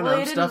know. Yeah, I don't well,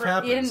 know. Stuff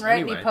happens. You didn't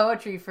write anyway. any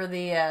poetry for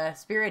the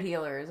spirit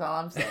healer, is all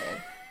I'm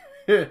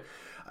saying.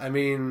 I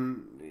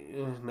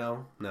mean,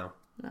 no. No.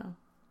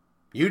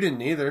 You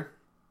didn't either.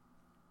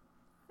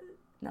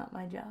 Not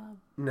my job.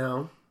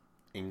 No.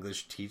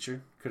 English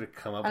teacher could have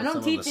come up I with don't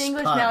some teach on the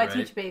English spot, now, right? I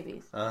teach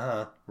babies.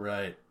 Uh-huh,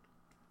 right.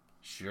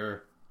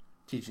 Sure.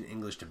 Teaching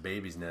English to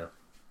babies now.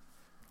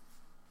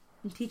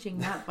 I'm teaching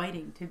not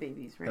biting to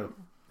babies right now.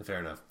 Fair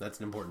enough. That's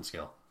an important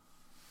skill.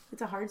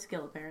 It's a hard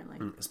skill, apparently.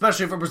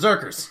 Especially for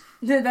berserkers.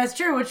 That's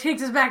true, which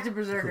takes us back to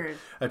berserkers.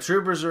 A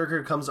true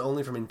berserker comes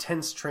only from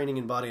intense training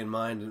in body and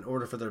mind in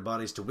order for their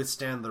bodies to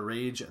withstand the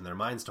rage and their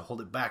minds to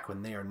hold it back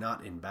when they are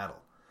not in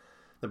battle.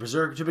 To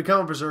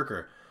become a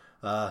berserker,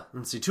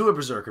 to a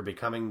berserker,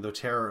 becoming the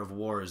terror of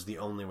war is the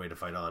only way to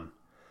fight on.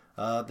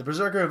 The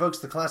berserker evokes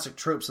the classic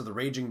tropes of the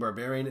raging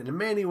barbarian, and in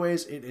many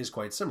ways it is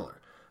quite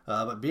similar.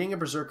 But being a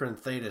berserker in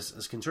Thedas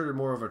is considered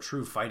more of a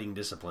true fighting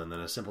discipline than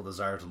a simple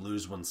desire to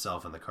lose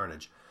oneself in the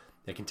carnage.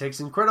 It can take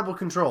incredible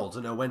control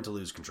to know when to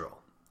lose control,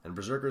 and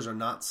berserkers are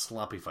not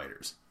sloppy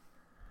fighters.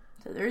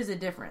 So there is a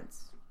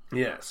difference.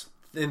 Yes.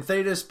 In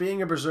Thedas,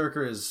 being a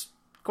berserker is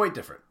quite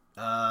different.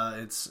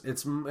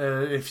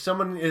 If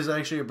someone is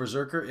actually a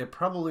berserker, it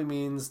probably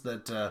means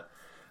that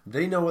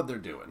they know what they're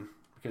doing.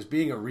 Because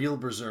being a real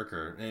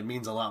berserker, it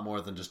means a lot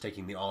more than just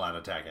taking the all-out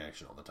attack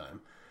action all the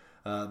time.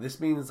 This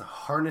means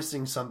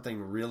harnessing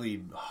something really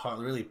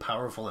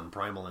powerful and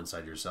primal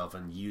inside yourself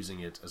and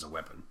using it as a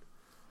weapon.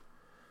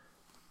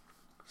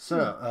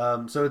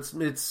 So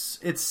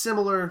it's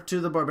similar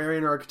to the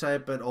barbarian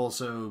archetype, but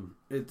also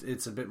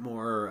it's a bit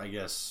more, I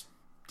guess,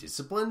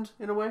 disciplined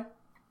in a way.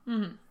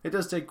 Mm-hmm. It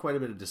does take quite a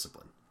bit of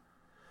discipline.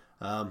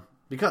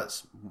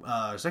 Because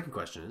our second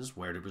question is,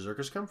 where do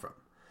berserkers come from?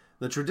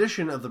 The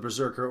tradition of the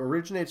berserker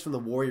originates from the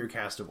warrior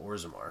caste of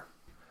Orzammar.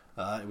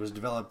 It was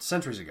developed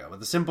centuries ago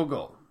with a simple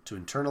goal: to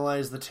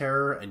internalize the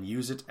terror and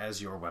use it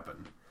as your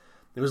weapon.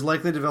 It was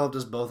likely developed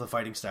as both a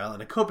fighting style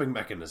and a coping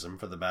mechanism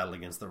for the battle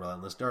against the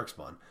relentless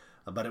Darkspawn,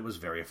 but it was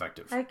very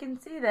effective. I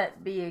can see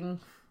that being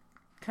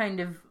kind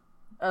of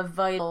a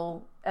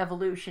vital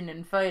evolution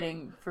in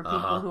fighting for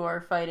people who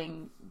are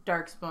fighting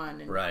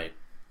Darkspawn. And right.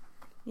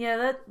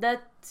 Yeah,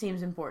 that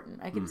seems important.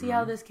 I can see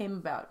how this came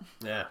about.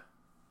 Yeah.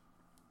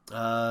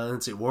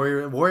 Let's see.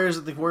 Warriors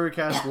at the warrior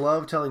caste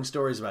love telling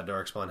stories about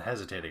Darkspawn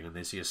hesitating when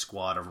they see a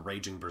squad of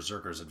raging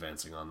berserkers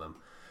advancing on them,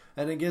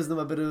 and it gives them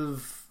a bit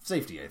of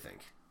safety, I think.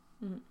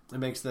 Mm-hmm. It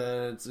makes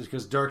it's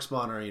because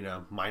Darkspawn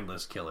are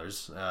mindless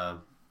killers.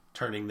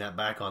 Turning that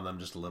back on them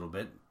just a little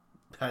bit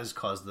has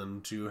caused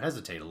them to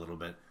hesitate a little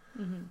bit.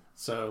 Mm-hmm.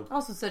 So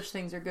also, such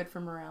things are good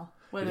for morale,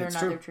 whether or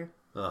not they're true.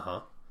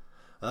 The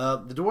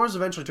dwarves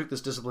eventually took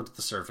this discipline to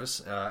the surface,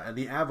 and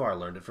the Avar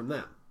learned it from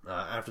them.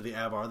 After the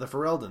Avar, the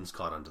Fereldans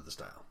caught onto the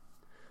style.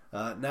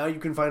 Now you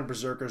can find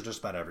berserkers just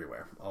about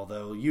everywhere,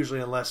 although usually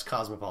in less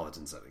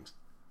cosmopolitan settings.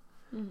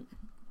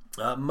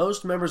 Mm-hmm.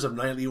 Most members of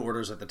knightly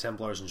orders like the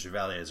Templars and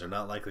Chevaliers are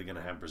not likely going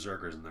to have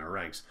berserkers in their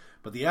ranks,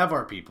 but the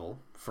Avar people,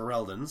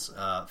 Fereldans,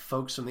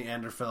 folks from the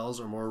Anderfells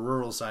or more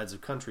rural sides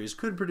of countries,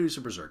 could produce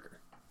a berserker.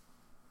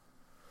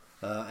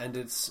 And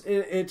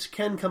it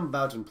can come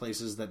about in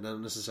places that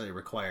don't necessarily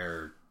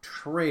require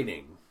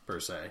training, per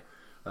se,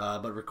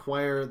 but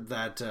require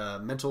that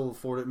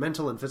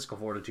mental and physical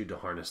fortitude to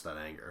harness that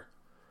anger.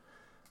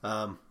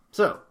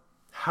 So,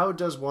 how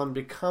does one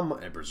become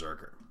a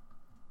berserker?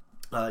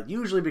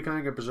 Usually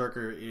becoming a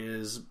berserker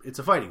it's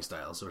a fighting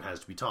style, so it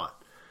has to be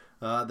taught.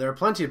 There are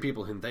plenty of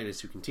people in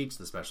Thedas who can teach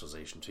the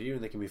specialization to you,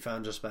 and they can be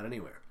found just about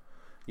anywhere.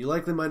 You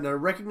likely might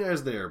not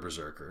recognize they are a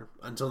berserker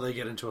until they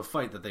get into a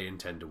fight that they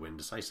intend to win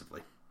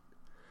decisively.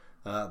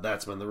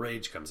 that's when the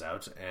rage comes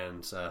out,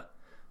 and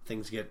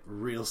things get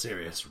real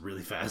serious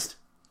really fast.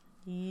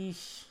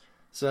 Yeesh.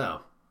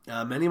 So,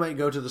 many might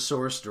go to the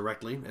source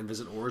directly and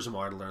visit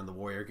Orzammar to learn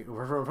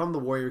from the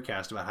warrior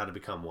cast about how to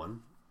become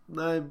one.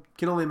 I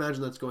can only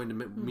imagine that's going to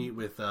meet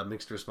with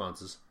mixed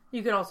responses.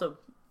 You could also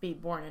be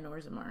born in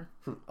Orzammar.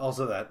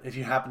 Also that, if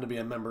you happen to be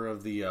a member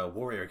of the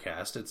warrior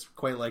cast, it's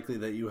quite likely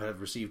that you have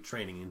received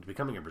training into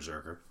becoming a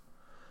berserker.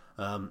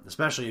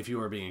 Especially if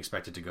you are being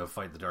expected to go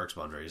fight the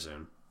Darkspawn very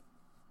soon.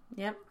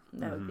 Yep,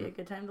 that would be a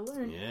good time to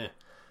learn. Yeah.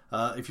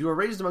 If you were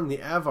raised among the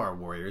Avar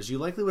warriors, you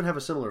likely would have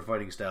a similar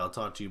fighting style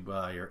taught to you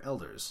by your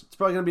elders. It's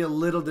probably going to be a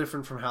little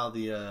different from how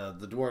the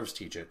dwarves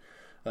teach it.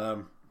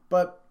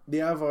 But the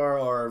Avar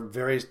are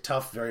very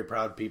tough, very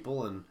proud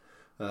people, and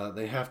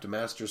they have to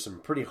master some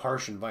pretty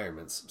harsh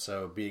environments. It's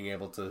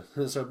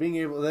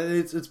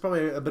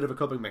probably a bit of a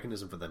coping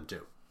mechanism for them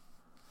too.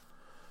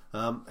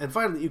 And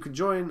finally, you could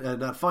join,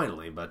 not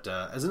finally, but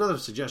as another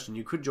suggestion,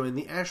 you could join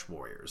the Ash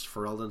Warriors,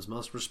 Ferelden's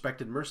most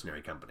respected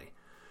mercenary company.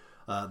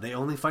 They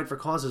only fight for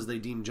causes they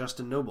deem just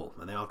and noble,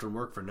 and they often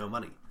work for no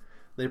money.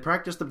 They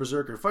practice the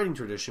Berserker fighting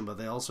tradition, but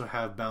they also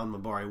have Bound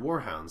Mabari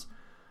Warhounds.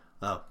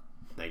 Oh,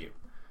 thank you.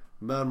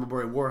 Bound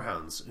Mabari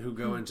Warhounds, who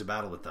go into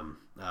battle with them,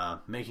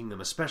 making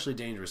them especially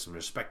dangerous and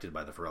respected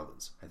by the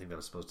Fereldans. I think that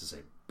was supposed to say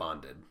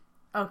bonded.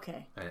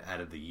 Okay. I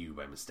added the U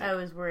by mistake. I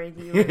was worried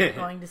you were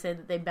going to say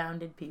that they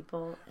bounded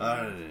people.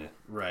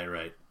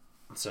 Right.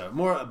 So,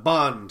 more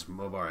bond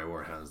Mabari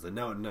Warhounds.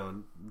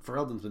 No,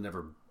 Fereldans would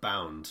never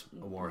bound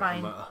a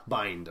warhound.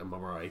 Bind a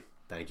Mabari.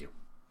 Thank you.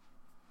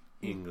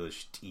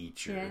 English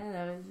teacher. Yeah,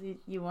 that was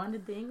you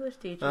wanted the English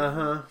teacher.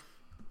 Uh-huh.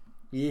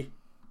 Yeah.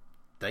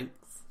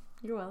 Thanks.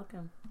 You're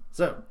welcome.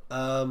 So,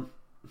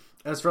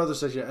 as for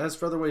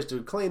other ways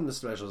to claim the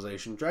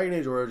specialization, Dragon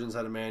Age Origins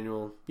had a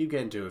manual. You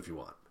can too if you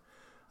want.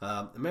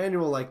 A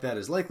manual like that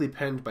is likely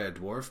penned by a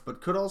dwarf,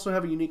 but could also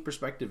have a unique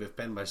perspective if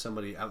penned by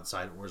somebody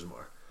outside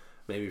Orzammar.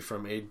 Maybe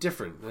from a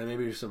different,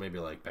 maybe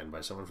like penned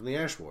by someone from the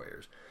Ash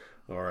Warriors.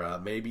 Or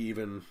maybe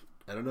even,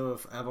 I don't know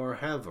if Avar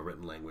have a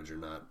written language or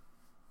not.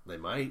 They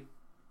might.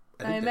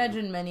 I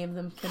imagine many of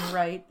them can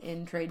write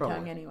in trade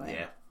tongue anyway.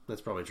 Yeah,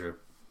 that's probably true.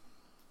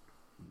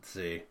 Let's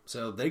see.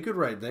 So they could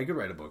write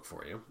a book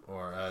for you,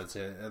 or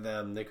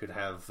they could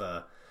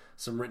have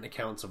some written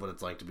accounts of what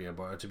it's like to be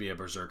a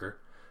berserker.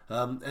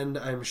 And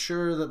I'm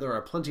sure that there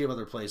are plenty of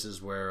other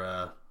places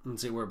where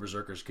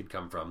berserkers could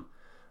come from.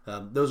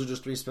 Those are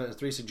just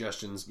three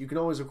suggestions. You can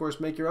always, of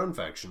course, make your own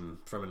faction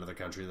from another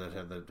country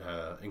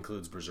that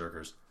includes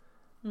berserkers.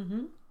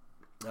 Mm-hmm.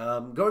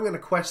 Going on a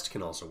quest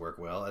can also work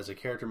well, as a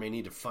character may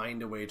need to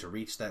find a way to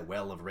reach that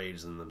well of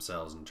rage in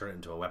themselves and turn it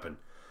into a weapon.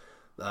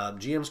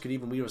 GMs could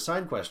even weave a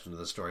side quest into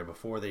the story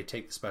before they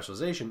take the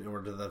specialization in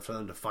order for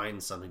them to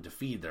find something to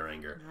feed their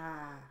anger.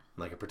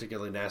 Like a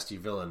particularly nasty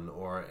villain,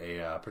 or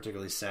a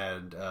particularly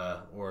sad,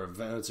 or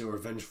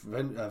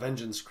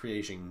vengeance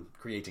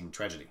creating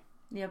tragedy.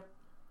 Yep.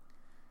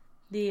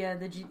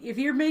 If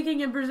you're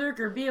making a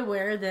berserker, be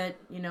aware that,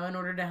 in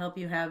order to help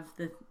you have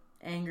the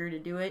anger to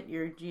do it,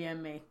 your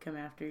GM may come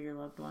after your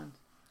loved ones.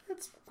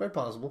 It's quite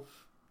possible.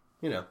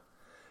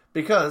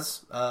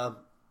 Because all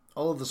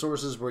of the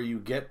sources where you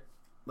get,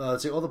 all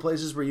the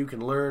places where you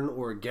can learn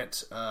or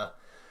get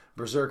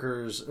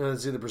berserkers,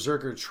 the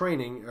berserker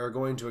training are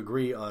going to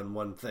agree on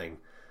one thing,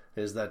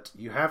 is that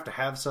you have to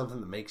have something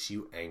that makes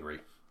you angry.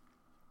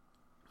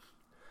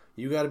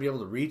 You got to be able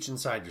to reach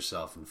inside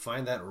yourself and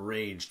find that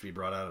rage to be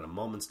brought out at a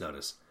moment's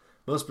notice.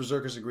 Most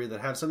berserkers agree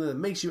that have something that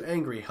makes you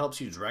angry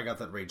helps you drag out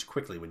that rage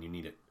quickly when you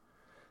need it.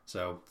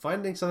 So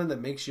finding something that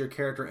makes your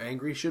character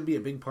angry should be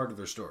a big part of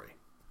their story.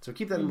 So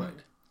keep that in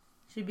mind.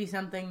 Should be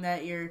something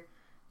that your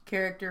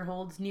character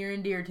holds near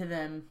and dear to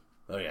them.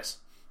 Oh, yes.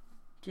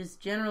 Just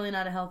generally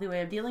not a healthy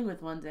way of dealing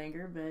with one's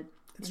anger, but in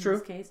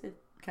this case it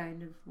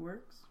kind of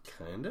works.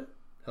 Kinda?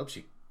 Helps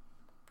you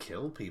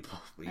kill people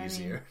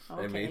easier.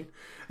 Okay.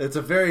 It's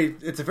a very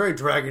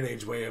Dragon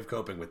Age way of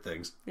coping with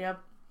things. Yep.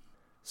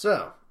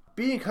 So,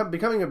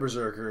 becoming a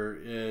berserker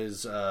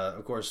is,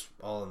 of course,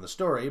 all in the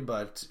story,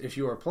 but if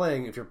you're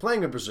playing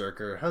a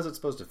berserker, how's it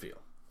supposed to feel?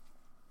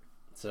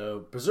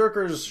 So,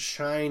 berserkers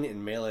shine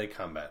in melee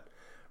combat.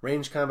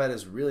 Ranged combat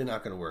is really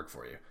not going to work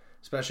for you,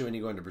 especially when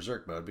you go into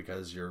berserk mode,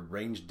 because your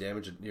ranged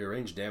damage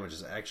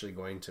is actually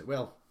going to,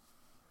 well,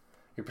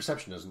 your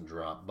perception doesn't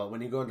drop, but when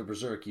you go into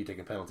berserk, you take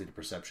a penalty to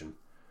perception.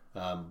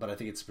 But I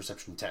think it's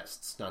perception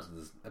tests, not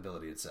the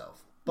ability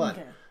itself. But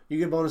you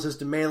get bonuses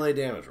to melee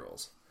damage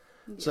rolls.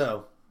 Yeah.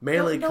 So,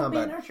 melee combat. Don't be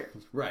an archer.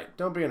 Right,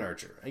 don't be an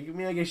archer. I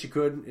guess you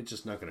could. It's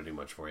just not going to do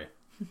much for you.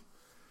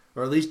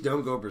 Or at least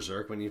don't go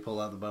berserk when you pull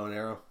out the bow and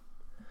arrow.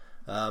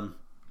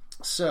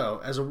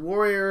 So, as a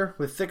warrior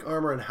with thick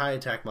armor and high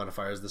attack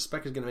modifiers, the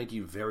spec is going to make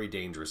you very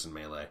dangerous in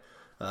melee.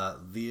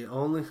 Of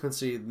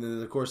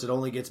course, it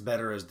only gets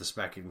better as the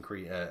spec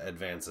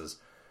advances.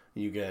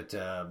 You get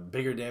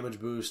bigger damage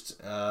boost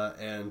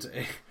and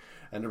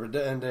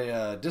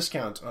a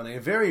discount on a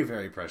very,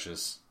 very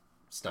precious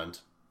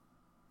stunt,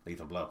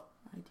 Lethal Blow.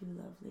 I do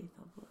love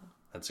Lethal Blow.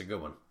 That's a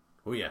good one.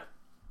 Oh yeah.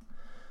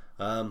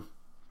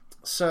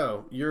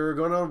 So, you're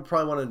going to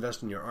probably want to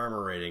invest in your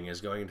armor rating,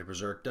 as going into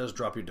Berserk does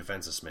drop your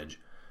defense a smidge.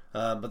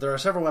 But there are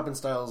several weapon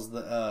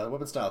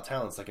style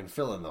talents that can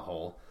fill in the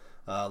hole,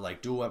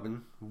 like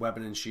dual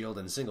weapon and shield,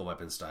 and single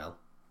weapon style.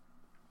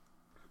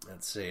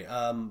 Let's see.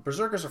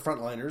 Berserkers are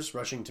frontliners,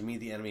 rushing to meet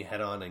the enemy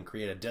head-on and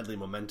create a deadly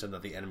momentum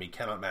that the enemy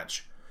cannot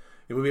match.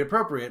 It would be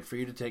appropriate for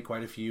you to take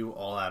quite a few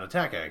all-out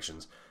attack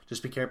actions.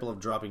 Just be careful of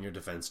dropping your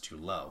defense too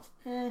low.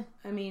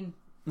 I mean,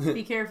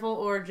 be careful,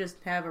 or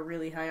just have a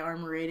really high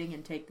armor rating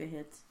and take the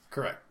hits.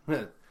 Correct.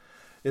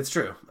 It's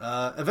true.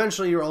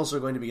 Eventually, you're also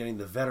going to be getting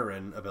the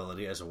veteran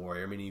ability as a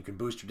warrior, meaning you can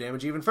boost your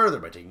damage even further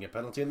by taking a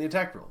penalty on the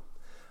attack roll.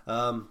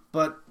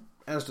 But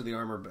as to the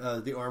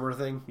armor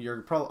thing,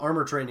 your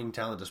armor training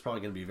talent is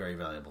probably going to be very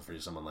valuable for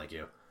someone like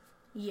you.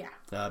 Yeah.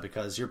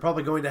 Because you're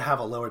probably going to have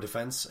a lower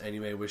defense, and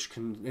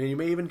you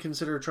may even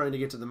consider trying to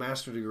get to the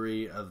master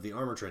degree of the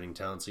armor training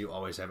talent, so you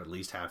always have at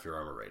least half your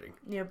armor rating.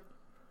 Yep.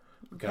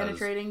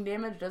 Penetrating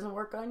damage doesn't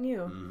work on you.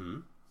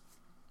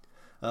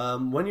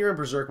 Mm-hmm. When you're in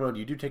Berserk mode,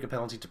 you do take a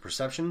penalty to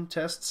perception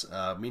tests,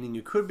 meaning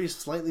you could be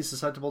slightly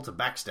susceptible to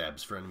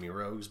backstabs for enemy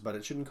rogues, but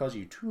it shouldn't cause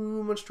you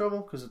too much trouble,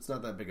 because it's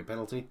not that big a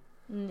penalty.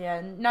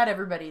 Yeah, not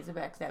everybody's a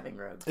backstabbing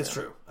rogue. So. It's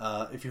true.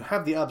 If you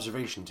have the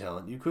observation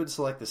talent, you could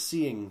select the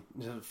seeing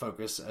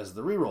focus as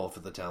the reroll for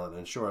the talent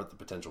and shore out the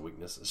potential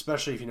weakness,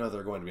 especially if you know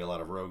there are going to be a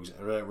lot of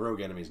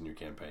rogue enemies in your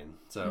campaign.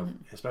 So,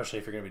 especially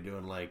if you're going to be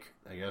doing, like,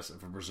 I guess,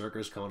 if a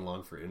Berserker's coming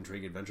along for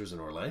intrigue adventures in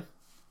Orlais.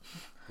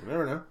 You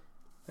never know.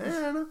 I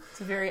don't know.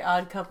 It's a very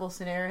odd couple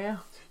scenario.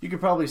 You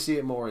could probably see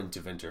it more in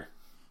Tevinter.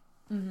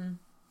 Mm-hmm.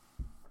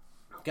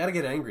 Gotta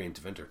get angry in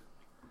Tevinter.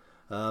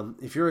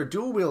 If you're a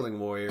dual-wielding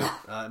warrior,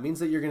 it means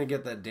that you're going to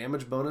get that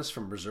damage bonus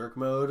from Berserk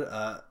mode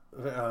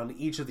on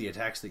each of the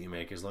attacks that you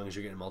make, as long as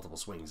you're getting multiple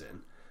swings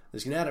in.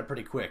 This can add up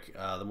pretty quick,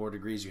 the more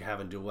degrees you have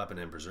in dual weapon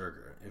and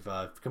Berserker. If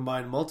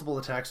combine multiple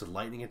attacks with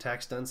lightning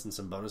attack stunts and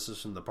some bonuses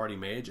from the party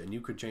mage, and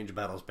you could change a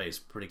battle's pace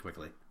pretty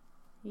quickly.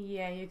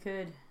 Yeah, you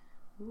could.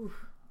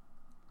 Oof.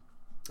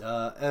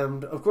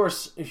 And, of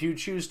course, if you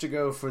choose to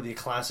go for the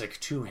classic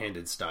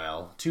two-handed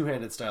style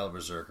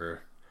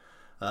Berserker,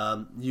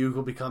 you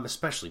will become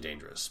especially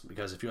dangerous,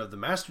 because if you have the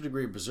Master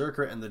Degree of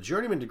Berserker and the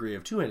Journeyman Degree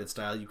of Two-Handed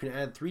Style, you can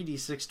add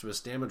 3d6 to a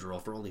damage roll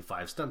for only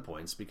 5 stun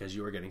points, because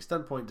you are getting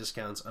stun point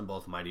discounts on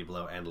both Mighty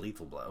Blow and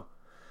Lethal Blow.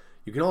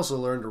 You can also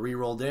learn to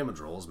reroll damage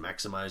rolls,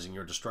 maximizing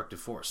your destructive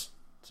force.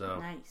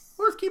 So, nice.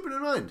 Worth keeping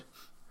in mind.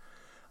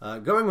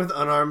 Going with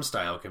Unarmed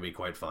Style can be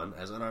quite fun,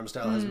 as Unarmed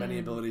Style has many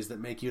abilities that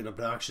make you an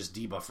obnoxious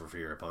debuffer for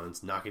your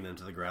opponents, knocking them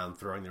to the ground,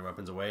 throwing their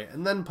weapons away,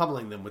 and then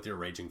pummeling them with your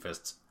Raging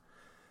Fists.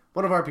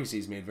 One of our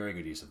PCs made very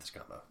good use of this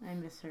combo. I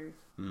miss her.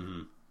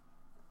 Mm-hmm.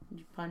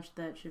 You punched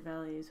that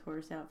Chevalier's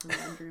horse out from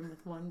under him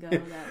with one go.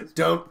 That was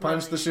Don't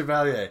punch the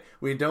Chevalier.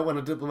 We don't want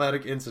a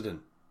diplomatic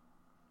incident.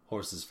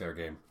 Horse is fair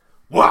game.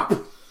 Whop!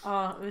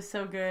 Oh, it was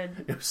so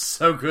good. It was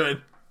so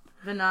good.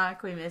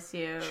 Vinok, we miss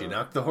you. She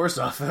knocked the horse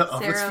off its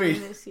Sarah,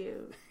 feet. we miss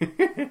you.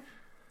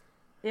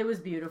 It was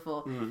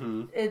beautiful.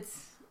 Mm-hmm.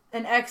 It's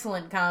an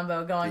excellent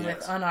combo going Yes.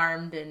 with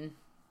unarmed and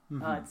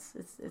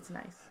it's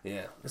nice.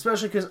 Yeah,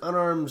 especially because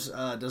Unarmed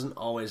doesn't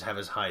always have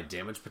as high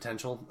damage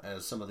potential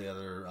as some of the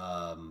other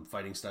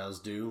fighting styles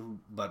do,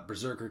 but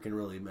Berserker can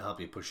really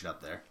help you push it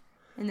up there.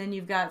 And then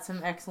you've got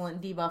some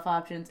excellent debuff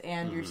options,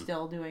 and you're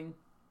still doing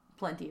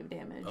plenty of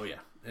damage. Oh yeah,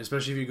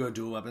 especially if you go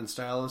dual weapon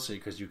style, so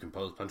because you can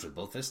punch with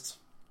both fists.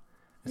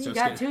 You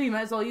got two, you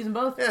might as well use them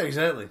both. Yeah,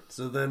 exactly.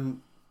 So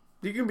then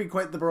you can be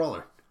quite the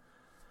brawler.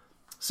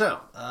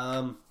 So,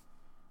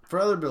 for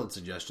other build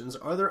suggestions,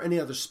 are there any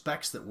other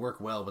specs that work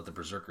well with the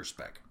Berserker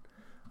spec?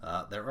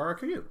 There are a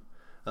few.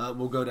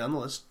 We'll go down the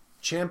list.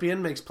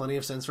 Champion makes plenty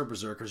of sense for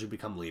Berserkers who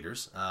become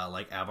leaders,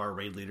 like Avar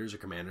raid leaders or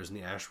commanders in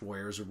the Ash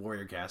Warriors or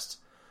Warrior casts.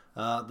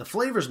 The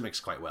flavors mix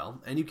quite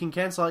well, and you can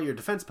cancel out your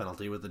defense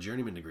penalty with the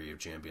Journeyman Degree of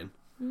Champion.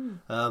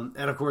 And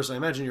of course, I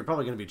imagine you're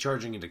probably going to be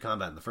charging into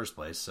combat in the first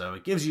place, so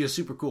it gives you a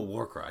super cool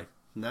war cry.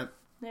 And that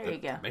you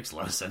go. Makes a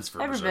lot of sense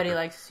for Everybody Berserker.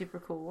 likes a super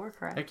cool war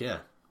cry. Heck yeah.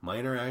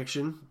 Minor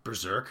action,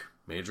 Berserk.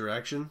 Major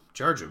action,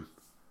 charge him.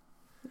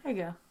 There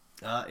you go.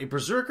 A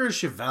Berserker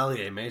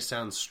Chevalier may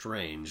sound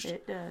strange.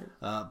 It does.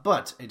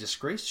 But a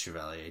disgraced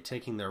Chevalier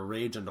taking their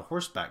rage onto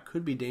horseback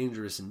could be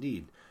dangerous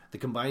indeed. The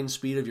combined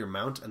speed of your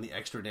mount and the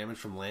extra damage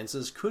from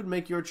lances could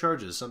make your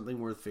charges something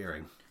worth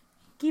fearing.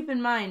 Keep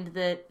in mind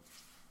that,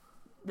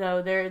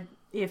 though,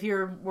 if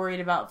you're worried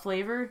about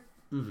flavor,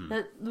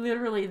 that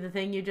literally the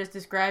thing you just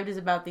described is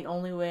about the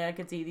only way I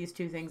could see these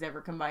two things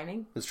ever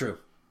combining. It's true.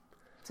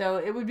 So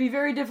it would be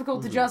very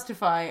difficult to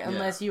justify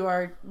unless you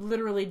are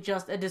literally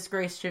just a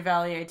disgraced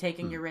Chevalier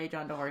taking your rage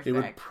onto horseback. It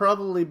would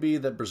probably be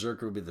that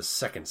Berserker would be the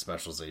second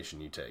specialization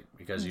you take,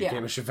 because you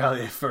became a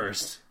Chevalier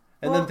first,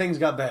 and then things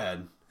got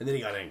bad, and then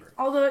he got angry.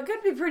 Although it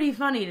could be pretty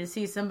funny to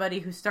see somebody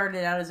who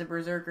started out as a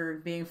Berserker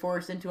being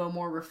forced into a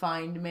more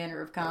refined manner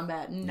of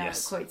combat and not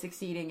quite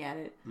succeeding at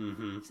it.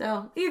 Mm-hmm.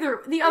 So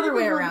the other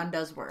way around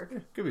does work.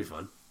 Could be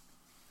fun.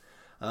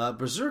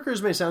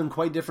 Berserkers may sound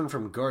quite different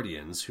from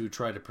Guardians, who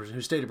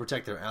stay to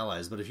protect their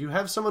allies, but if you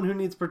have someone who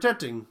needs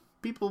protecting,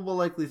 people will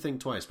likely think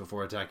twice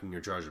before attacking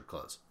your charge up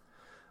close.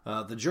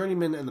 The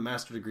Journeyman and the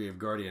Master Degree of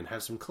Guardian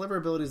have some clever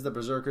abilities that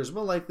Berserkers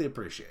will likely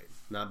appreciate,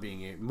 not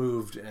being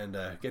moved and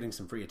getting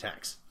some free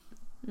attacks.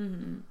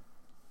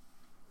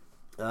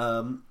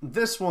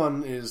 This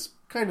one is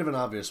kind of an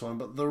obvious one,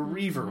 but the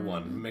Reaver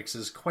one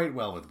mixes quite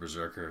well with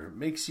Berserker.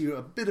 Makes you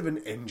a bit of an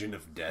engine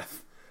of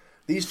death.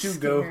 These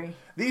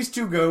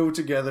two go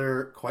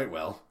together quite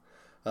well.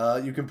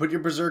 You can put your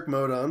Berserk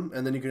mode on,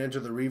 and then you can enter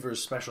the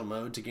Reaver's special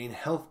mode to gain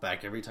health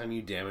back every time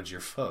you damage your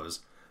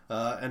foes.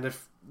 And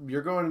if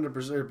you're going into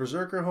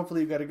Berserker,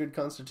 hopefully you've got a good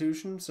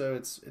constitution, so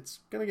it's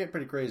going to get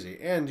pretty crazy.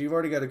 And you've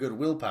already got a good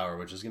willpower,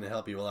 which is going to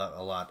help you out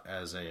a lot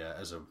as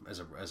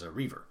a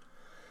Reaver.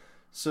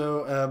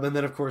 So, and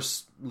then of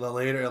course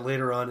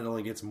later on, it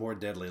only gets more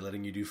deadly,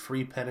 letting you do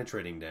free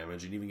penetrating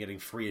damage and even getting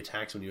free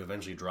attacks when you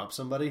eventually drop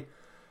somebody.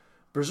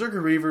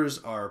 Berserker Reavers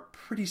are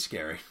pretty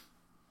scary.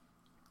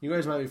 You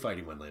guys might be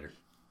fighting one later.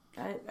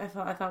 I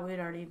thought we'd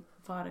already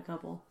fought a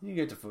couple. You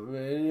get to.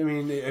 I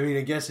mean,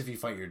 I guess if you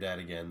fight your dad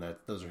again,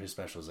 those are his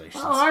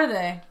specializations. Oh, are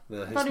they?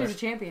 I thought he was a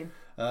champion.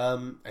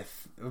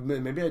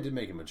 Maybe I did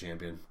make him a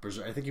champion.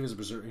 I think he was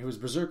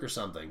Berserker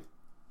something.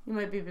 He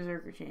might be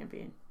Berserker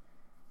champion.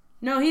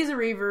 No, he's a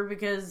Reaver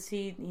because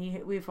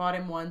we fought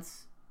him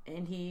once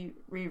and he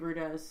Reavered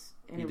us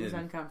and it was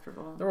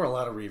uncomfortable. There were a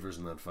lot of Reavers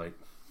in that fight.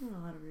 There were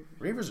a lot of Reavers.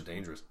 Reavers are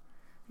dangerous.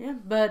 Yeah,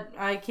 but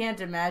I can't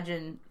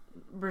imagine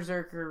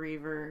Berserker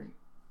Reaver.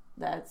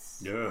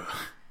 That's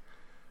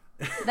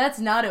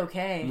not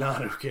okay.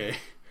 Not okay.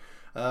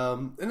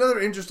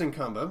 Another interesting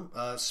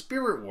combo.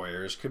 Spirit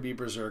Warriors could be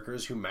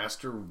Berserkers who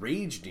master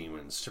Rage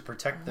Demons to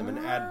protect them and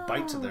add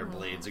bite to their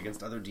blades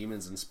against other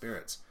demons and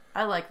spirits.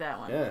 I like that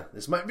one. Yeah,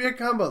 this might be a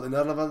combo that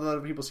not a lot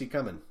of people see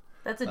coming.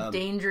 That's a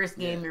dangerous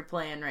game you're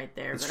playing right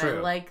there, but true.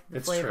 I like the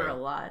flavor a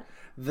lot.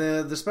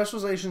 The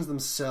specializations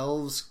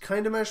themselves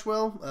kind of mesh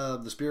well.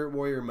 The Spirit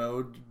Warrior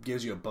mode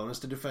gives you a bonus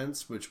to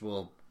defense, which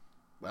will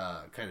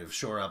kind of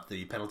shore up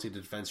the penalty to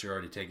defense you're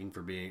already taking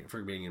for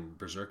being in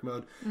Berserk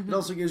mode. It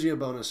also gives you a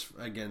bonus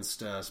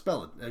against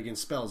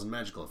spells and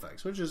magical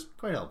effects, which is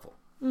quite helpful.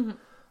 And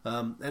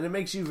it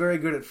makes you very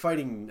good at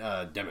fighting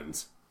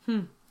demons.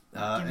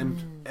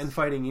 And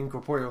fighting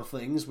incorporeal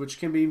things, which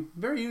can be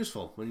very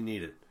useful when you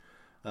need it.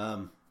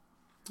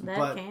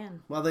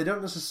 While they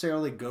don't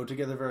necessarily go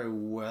together very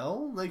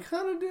well, they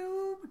kind of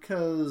do,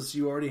 because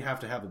you already have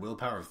to have a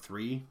willpower of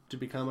 3 to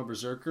become a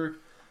Berserker.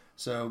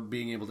 So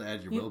being able to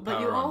add your willpower,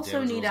 but you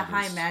also need a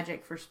high against...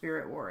 magic for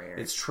Spirit Warrior.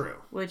 It's true,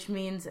 which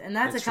means, and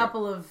that's a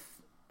couple of.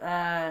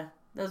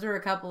 Those are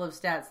a couple of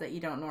stats that you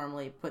don't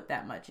normally put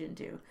that much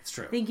into. It's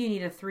true. I think you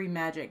need a 3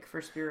 magic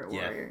for Spirit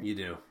Warrior. Yeah, you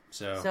do.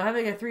 So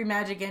having a 3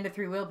 magic and a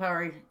 3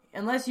 willpower,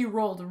 unless you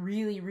rolled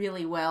really,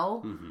 really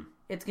well,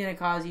 it's going to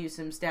cause you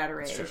some stat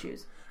array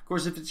issues. Of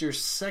course, if it's your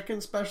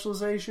second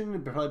specialization,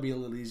 it'd probably be a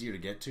little easier to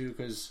get to,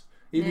 because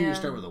even if you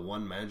start with a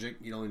 1 magic,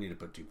 you only need to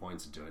put 2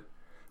 points into it.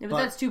 Yeah, but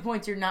that's 2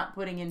 points you're not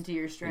putting into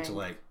your strength. Into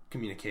like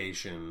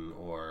communication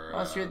or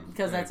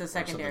because that's a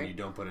secondary. Something you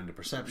don't put into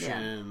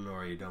perception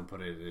or you don't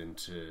put it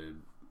into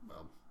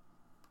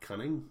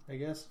cunning, I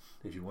guess.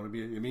 If you want to be,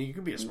 you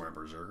can be a smart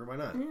Berserker. Why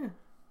not? Yeah.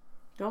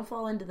 Don't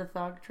fall into the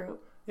Thog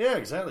trope. Yeah,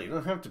 exactly. You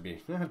don't have to be.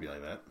 You don't have to be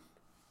like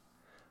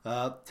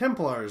that.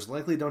 Templars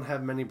likely don't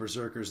have many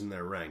Berserkers in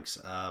their ranks,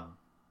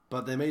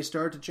 but they may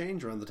start to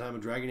change around the time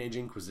of Dragon Age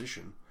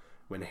Inquisition,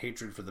 when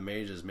hatred for the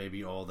mages may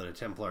be all that a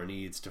Templar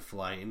needs to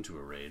fly into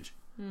a rage.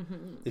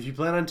 If you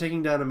plan on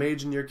taking down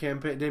mages in your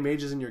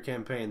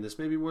campaign, this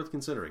may be worth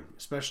considering,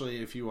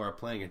 especially if you are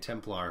playing a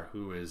Templar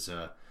who is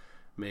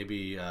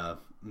maybe a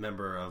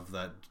member of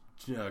that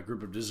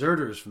group of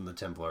deserters from the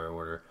Templar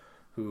Order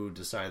who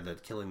decide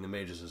that killing the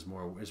mages is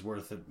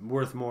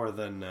worth more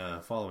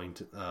than following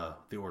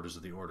the orders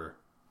of the Order.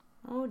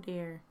 Oh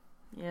dear.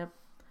 Yep.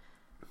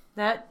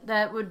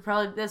 That would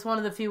probably, that's one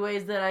of the few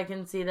ways that I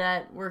can see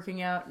that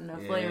working out in a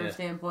flavor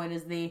standpoint,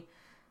 is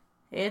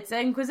it's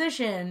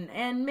Inquisition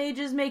and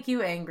mages make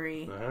you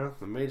angry.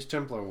 The Mage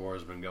Templar War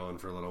has been going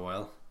for a little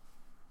while.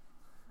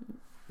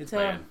 It's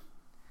bad.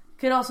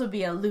 Could also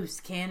be a loose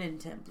cannon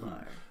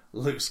Templar.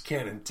 Loose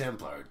cannon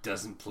Templar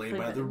doesn't play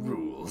by the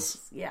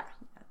rules. Yeah,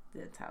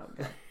 that's how it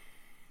goes.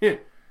 Yeah.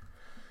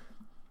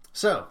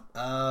 So,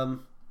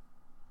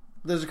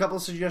 there's a couple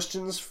of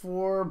suggestions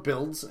for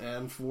builds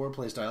and for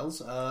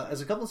playstyles.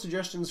 As a couple of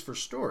suggestions for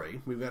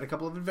story, we've got a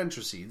couple of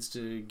adventure seeds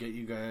to get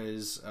you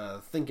guys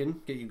thinking,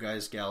 get you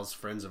guys, gals,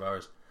 friends of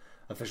ours,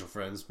 official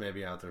friends,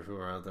 maybe out there who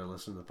are out there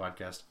listening to the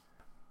podcast.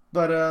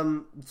 But,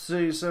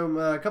 so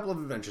a couple of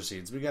adventure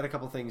seeds. We got a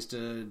couple things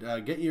to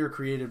get your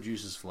creative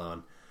juices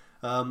flowing.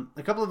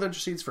 A couple of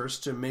adventure seeds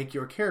first to make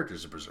your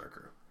characters a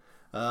Berserker.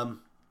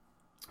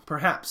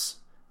 Perhaps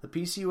the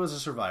PC was a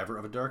survivor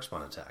of a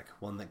Darkspawn attack,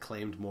 one that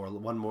claimed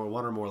one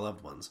or more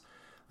loved ones.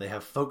 They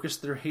have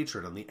focused their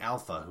hatred on the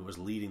Alpha who was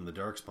leading the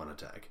Darkspawn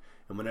attack,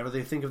 and whenever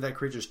they think of that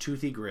creature's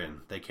toothy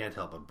grin, they can't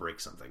help but break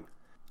something.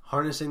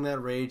 Harnessing that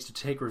rage to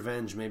take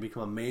revenge may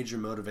become a major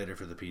motivator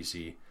for the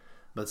PC,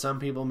 but some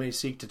people may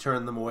seek to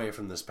turn them away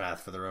from this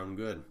path for their own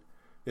good.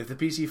 If the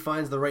PC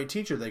finds the right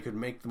teacher, they could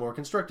make the more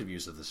constructive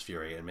use of this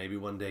fury, and maybe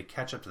one day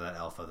catch up to that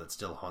Alpha that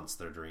still haunts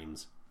their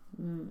dreams.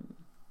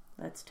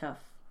 That's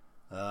tough.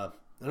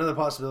 Another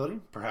possibility,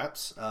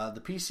 perhaps,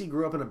 the PC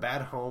grew up in a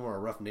bad home or a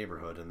rough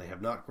neighborhood, and they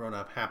have not grown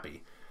up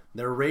happy.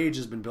 Their rage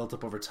has been built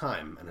up over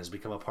time, and has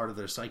become a part of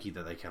their psyche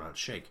that they cannot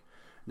shake.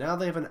 Now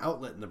they have an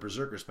outlet in the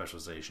Berserker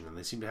specialization, and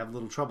they seem to have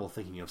little trouble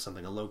thinking of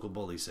something a local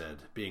bully said,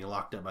 being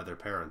locked up by their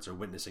parents, or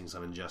witnessing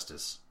some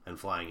injustice, and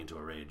flying into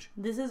a rage.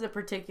 This is a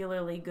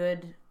particularly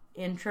good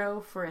intro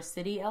for a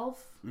city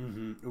elf.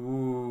 Mm-hmm.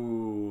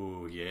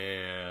 Ooh,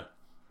 yeah.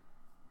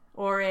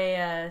 Or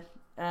an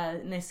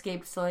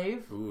escaped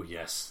slave. Ooh,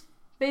 yes.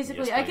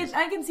 Basically, Yes,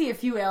 I can see a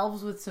few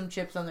elves with some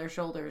chips on their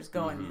shoulders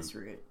going this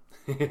route.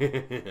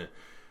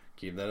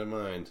 Keep that in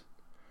mind.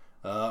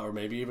 Or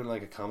maybe even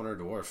like a commoner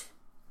dwarf.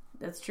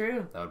 That's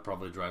true. That would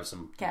probably drive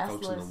some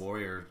folks in the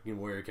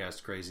warrior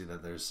cast crazy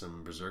that there's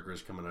some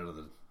berserkers coming out of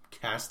the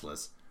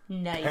castless.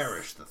 Nice.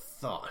 Perish the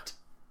thought.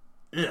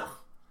 Ugh.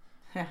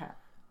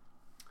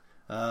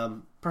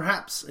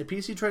 Perhaps a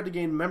PC tried to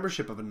gain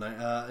membership of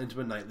into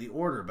a knightly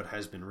order, but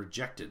has been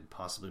rejected,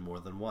 possibly more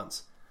than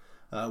once.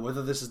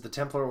 Whether this is the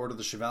Templar Order,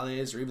 the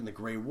Chevaliers, or even the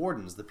Grey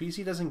Wardens, the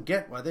PC doesn't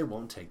get why they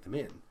won't take them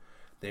in.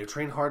 They have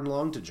trained hard and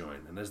long to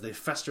join, and as they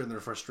fester in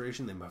their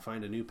frustration, they might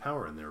find a new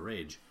power in their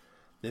rage.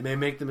 They may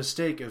make the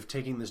mistake of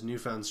taking this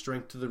newfound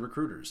strength to the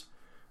recruiters.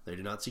 They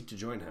do not seek to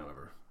join,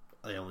 however.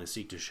 They only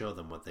seek to show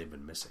them what they've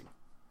been missing.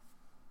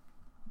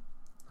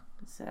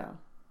 So,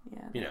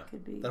 yeah, that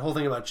could be... that whole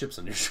thing about chips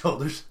on your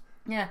shoulders.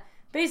 Yeah.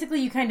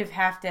 Basically, you kind of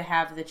have to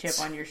have the chip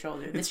on your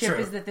shoulder. The chip true.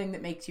 is the thing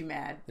that makes you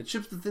mad. The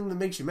chip's the thing that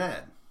makes you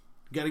mad.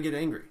 You gotta get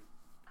angry.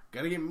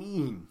 Gotta get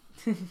mean.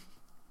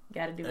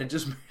 Gotta do it. I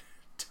just made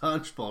a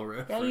dodgeball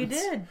reference. Yeah, you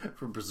did.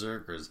 From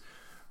Berserkers.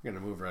 We're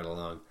gonna move right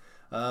along.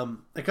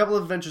 A couple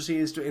of adventure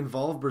scenes to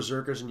involve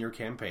Berserkers in your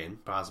campaign,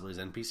 possibly as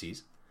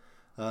NPCs.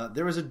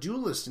 There is a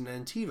duelist in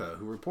Antiva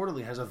who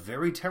reportedly has a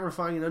very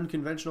terrifying and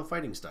unconventional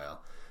fighting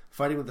style.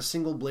 Fighting with a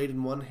single blade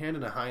in one hand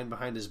and a hind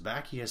behind his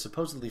back, he has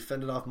supposedly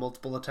fended off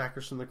multiple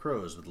attackers from the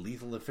crows with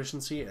lethal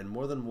efficiency and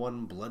more than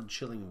one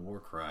blood-chilling war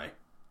cry.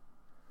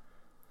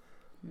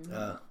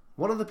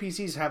 One of the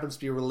PCs happens to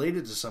be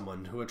related to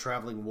someone who a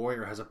traveling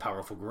warrior has a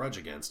powerful grudge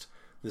against.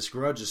 This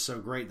grudge is so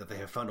great that they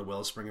have found a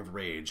wellspring of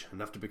rage,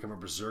 enough to become a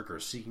berserker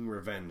seeking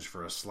revenge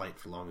for a slight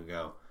for long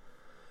ago.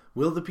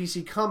 Will the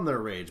PC calm their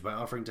rage by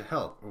offering to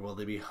help, or will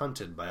they be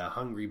hunted by a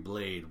hungry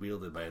blade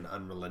wielded by an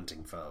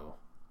unrelenting foe?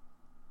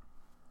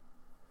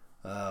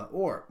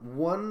 Or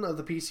one of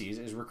the PCs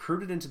is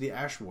recruited into the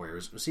Ash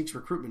Warriors who seeks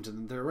recruitment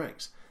into their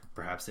ranks.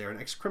 Perhaps they are an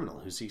ex-criminal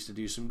who seeks to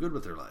do some good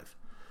with their life.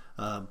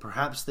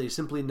 Perhaps they are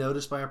simply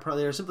noticed by a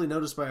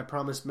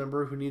prominent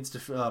member who needs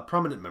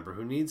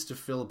to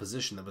fill a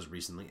position that was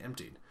recently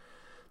emptied.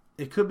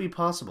 It could be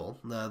possible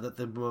that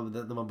the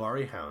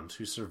Mabari Hound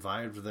who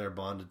survived their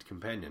bonded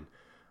companion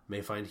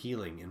may find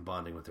healing in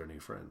bonding with their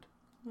new friend.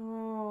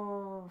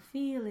 Oh,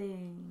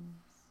 feelings.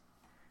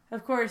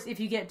 Of course, if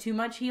you get too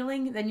much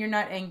healing, then you're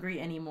not angry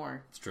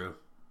anymore. It's true.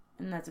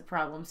 And that's a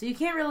problem. So you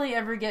can't really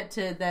ever get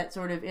to that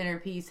sort of inner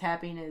peace,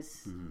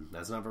 happiness.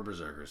 That's not for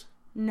berserkers.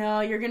 No,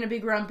 you're going to be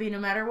grumpy no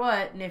matter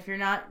what. And if you're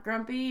not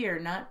grumpy,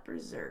 you're not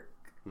berserk.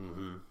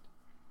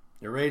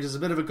 Your rage is a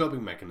bit of a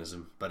coping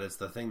mechanism, but it's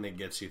the thing that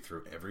gets you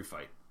through every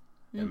fight.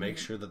 And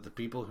makes sure that the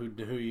people who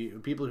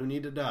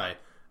need to die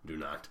do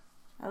not.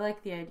 I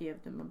like the idea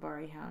of the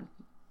Mabari Hound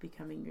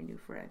becoming your new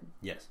friend.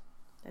 Yes.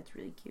 That's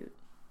really cute.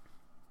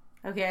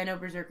 Okay, I know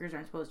berserkers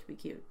aren't supposed to be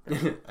cute.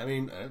 But I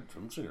mean,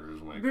 I'm sure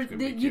there's one could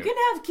be you cute. can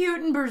have cute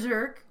in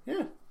berserk.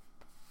 Yeah.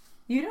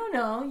 You don't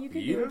know. You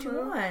can do what you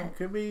want.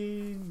 Could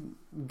be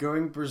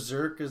going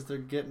berserk as they're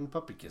getting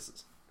puppy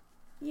kisses.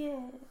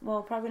 Yeah.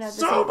 Well, probably not.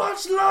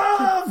 Much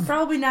love.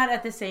 Probably not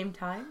at the same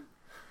time.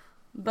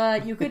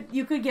 But you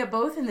could get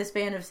both in the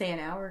span of say an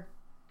hour.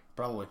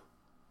 Probably.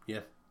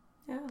 Yeah.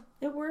 Yeah,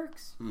 it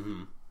works.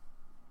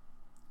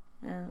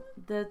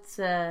 That's.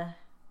 I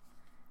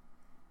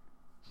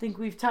think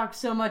we've talked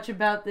so much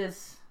about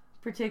this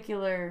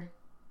particular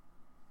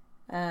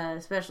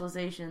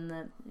specialization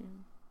that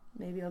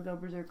maybe I'll go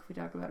berserk if we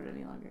talk about it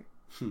any longer.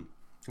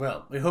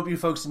 Well, we hope you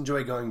folks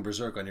enjoy going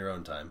berserk on your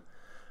own time.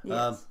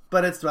 Yes.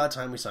 But it's about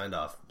time we signed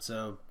off.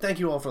 So thank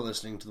you all for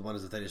listening to the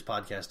Wonders of Thedas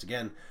podcast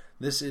again.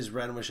 This is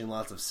Ren wishing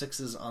lots of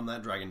sixes on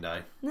that dragon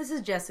die. This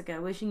is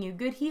Jessica wishing you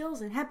good heals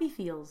and happy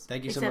feels.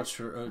 Thank you so much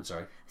for... Oh,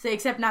 sorry. Say,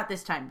 except not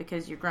this time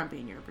because you're grumpy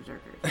and you're a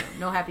berserker. So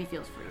no happy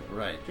feels for you.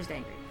 Right. Just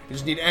angry. You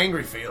just need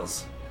angry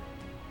feels.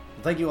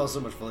 Well, thank you all so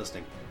much for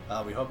listening.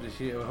 We hope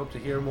to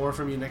hear more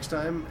from you next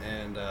time,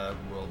 and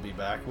we'll be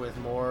back with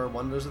more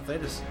Wonders of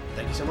Thedas.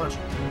 Thank you so much.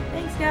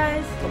 Thanks,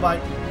 guys. Bye-bye.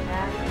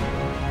 Have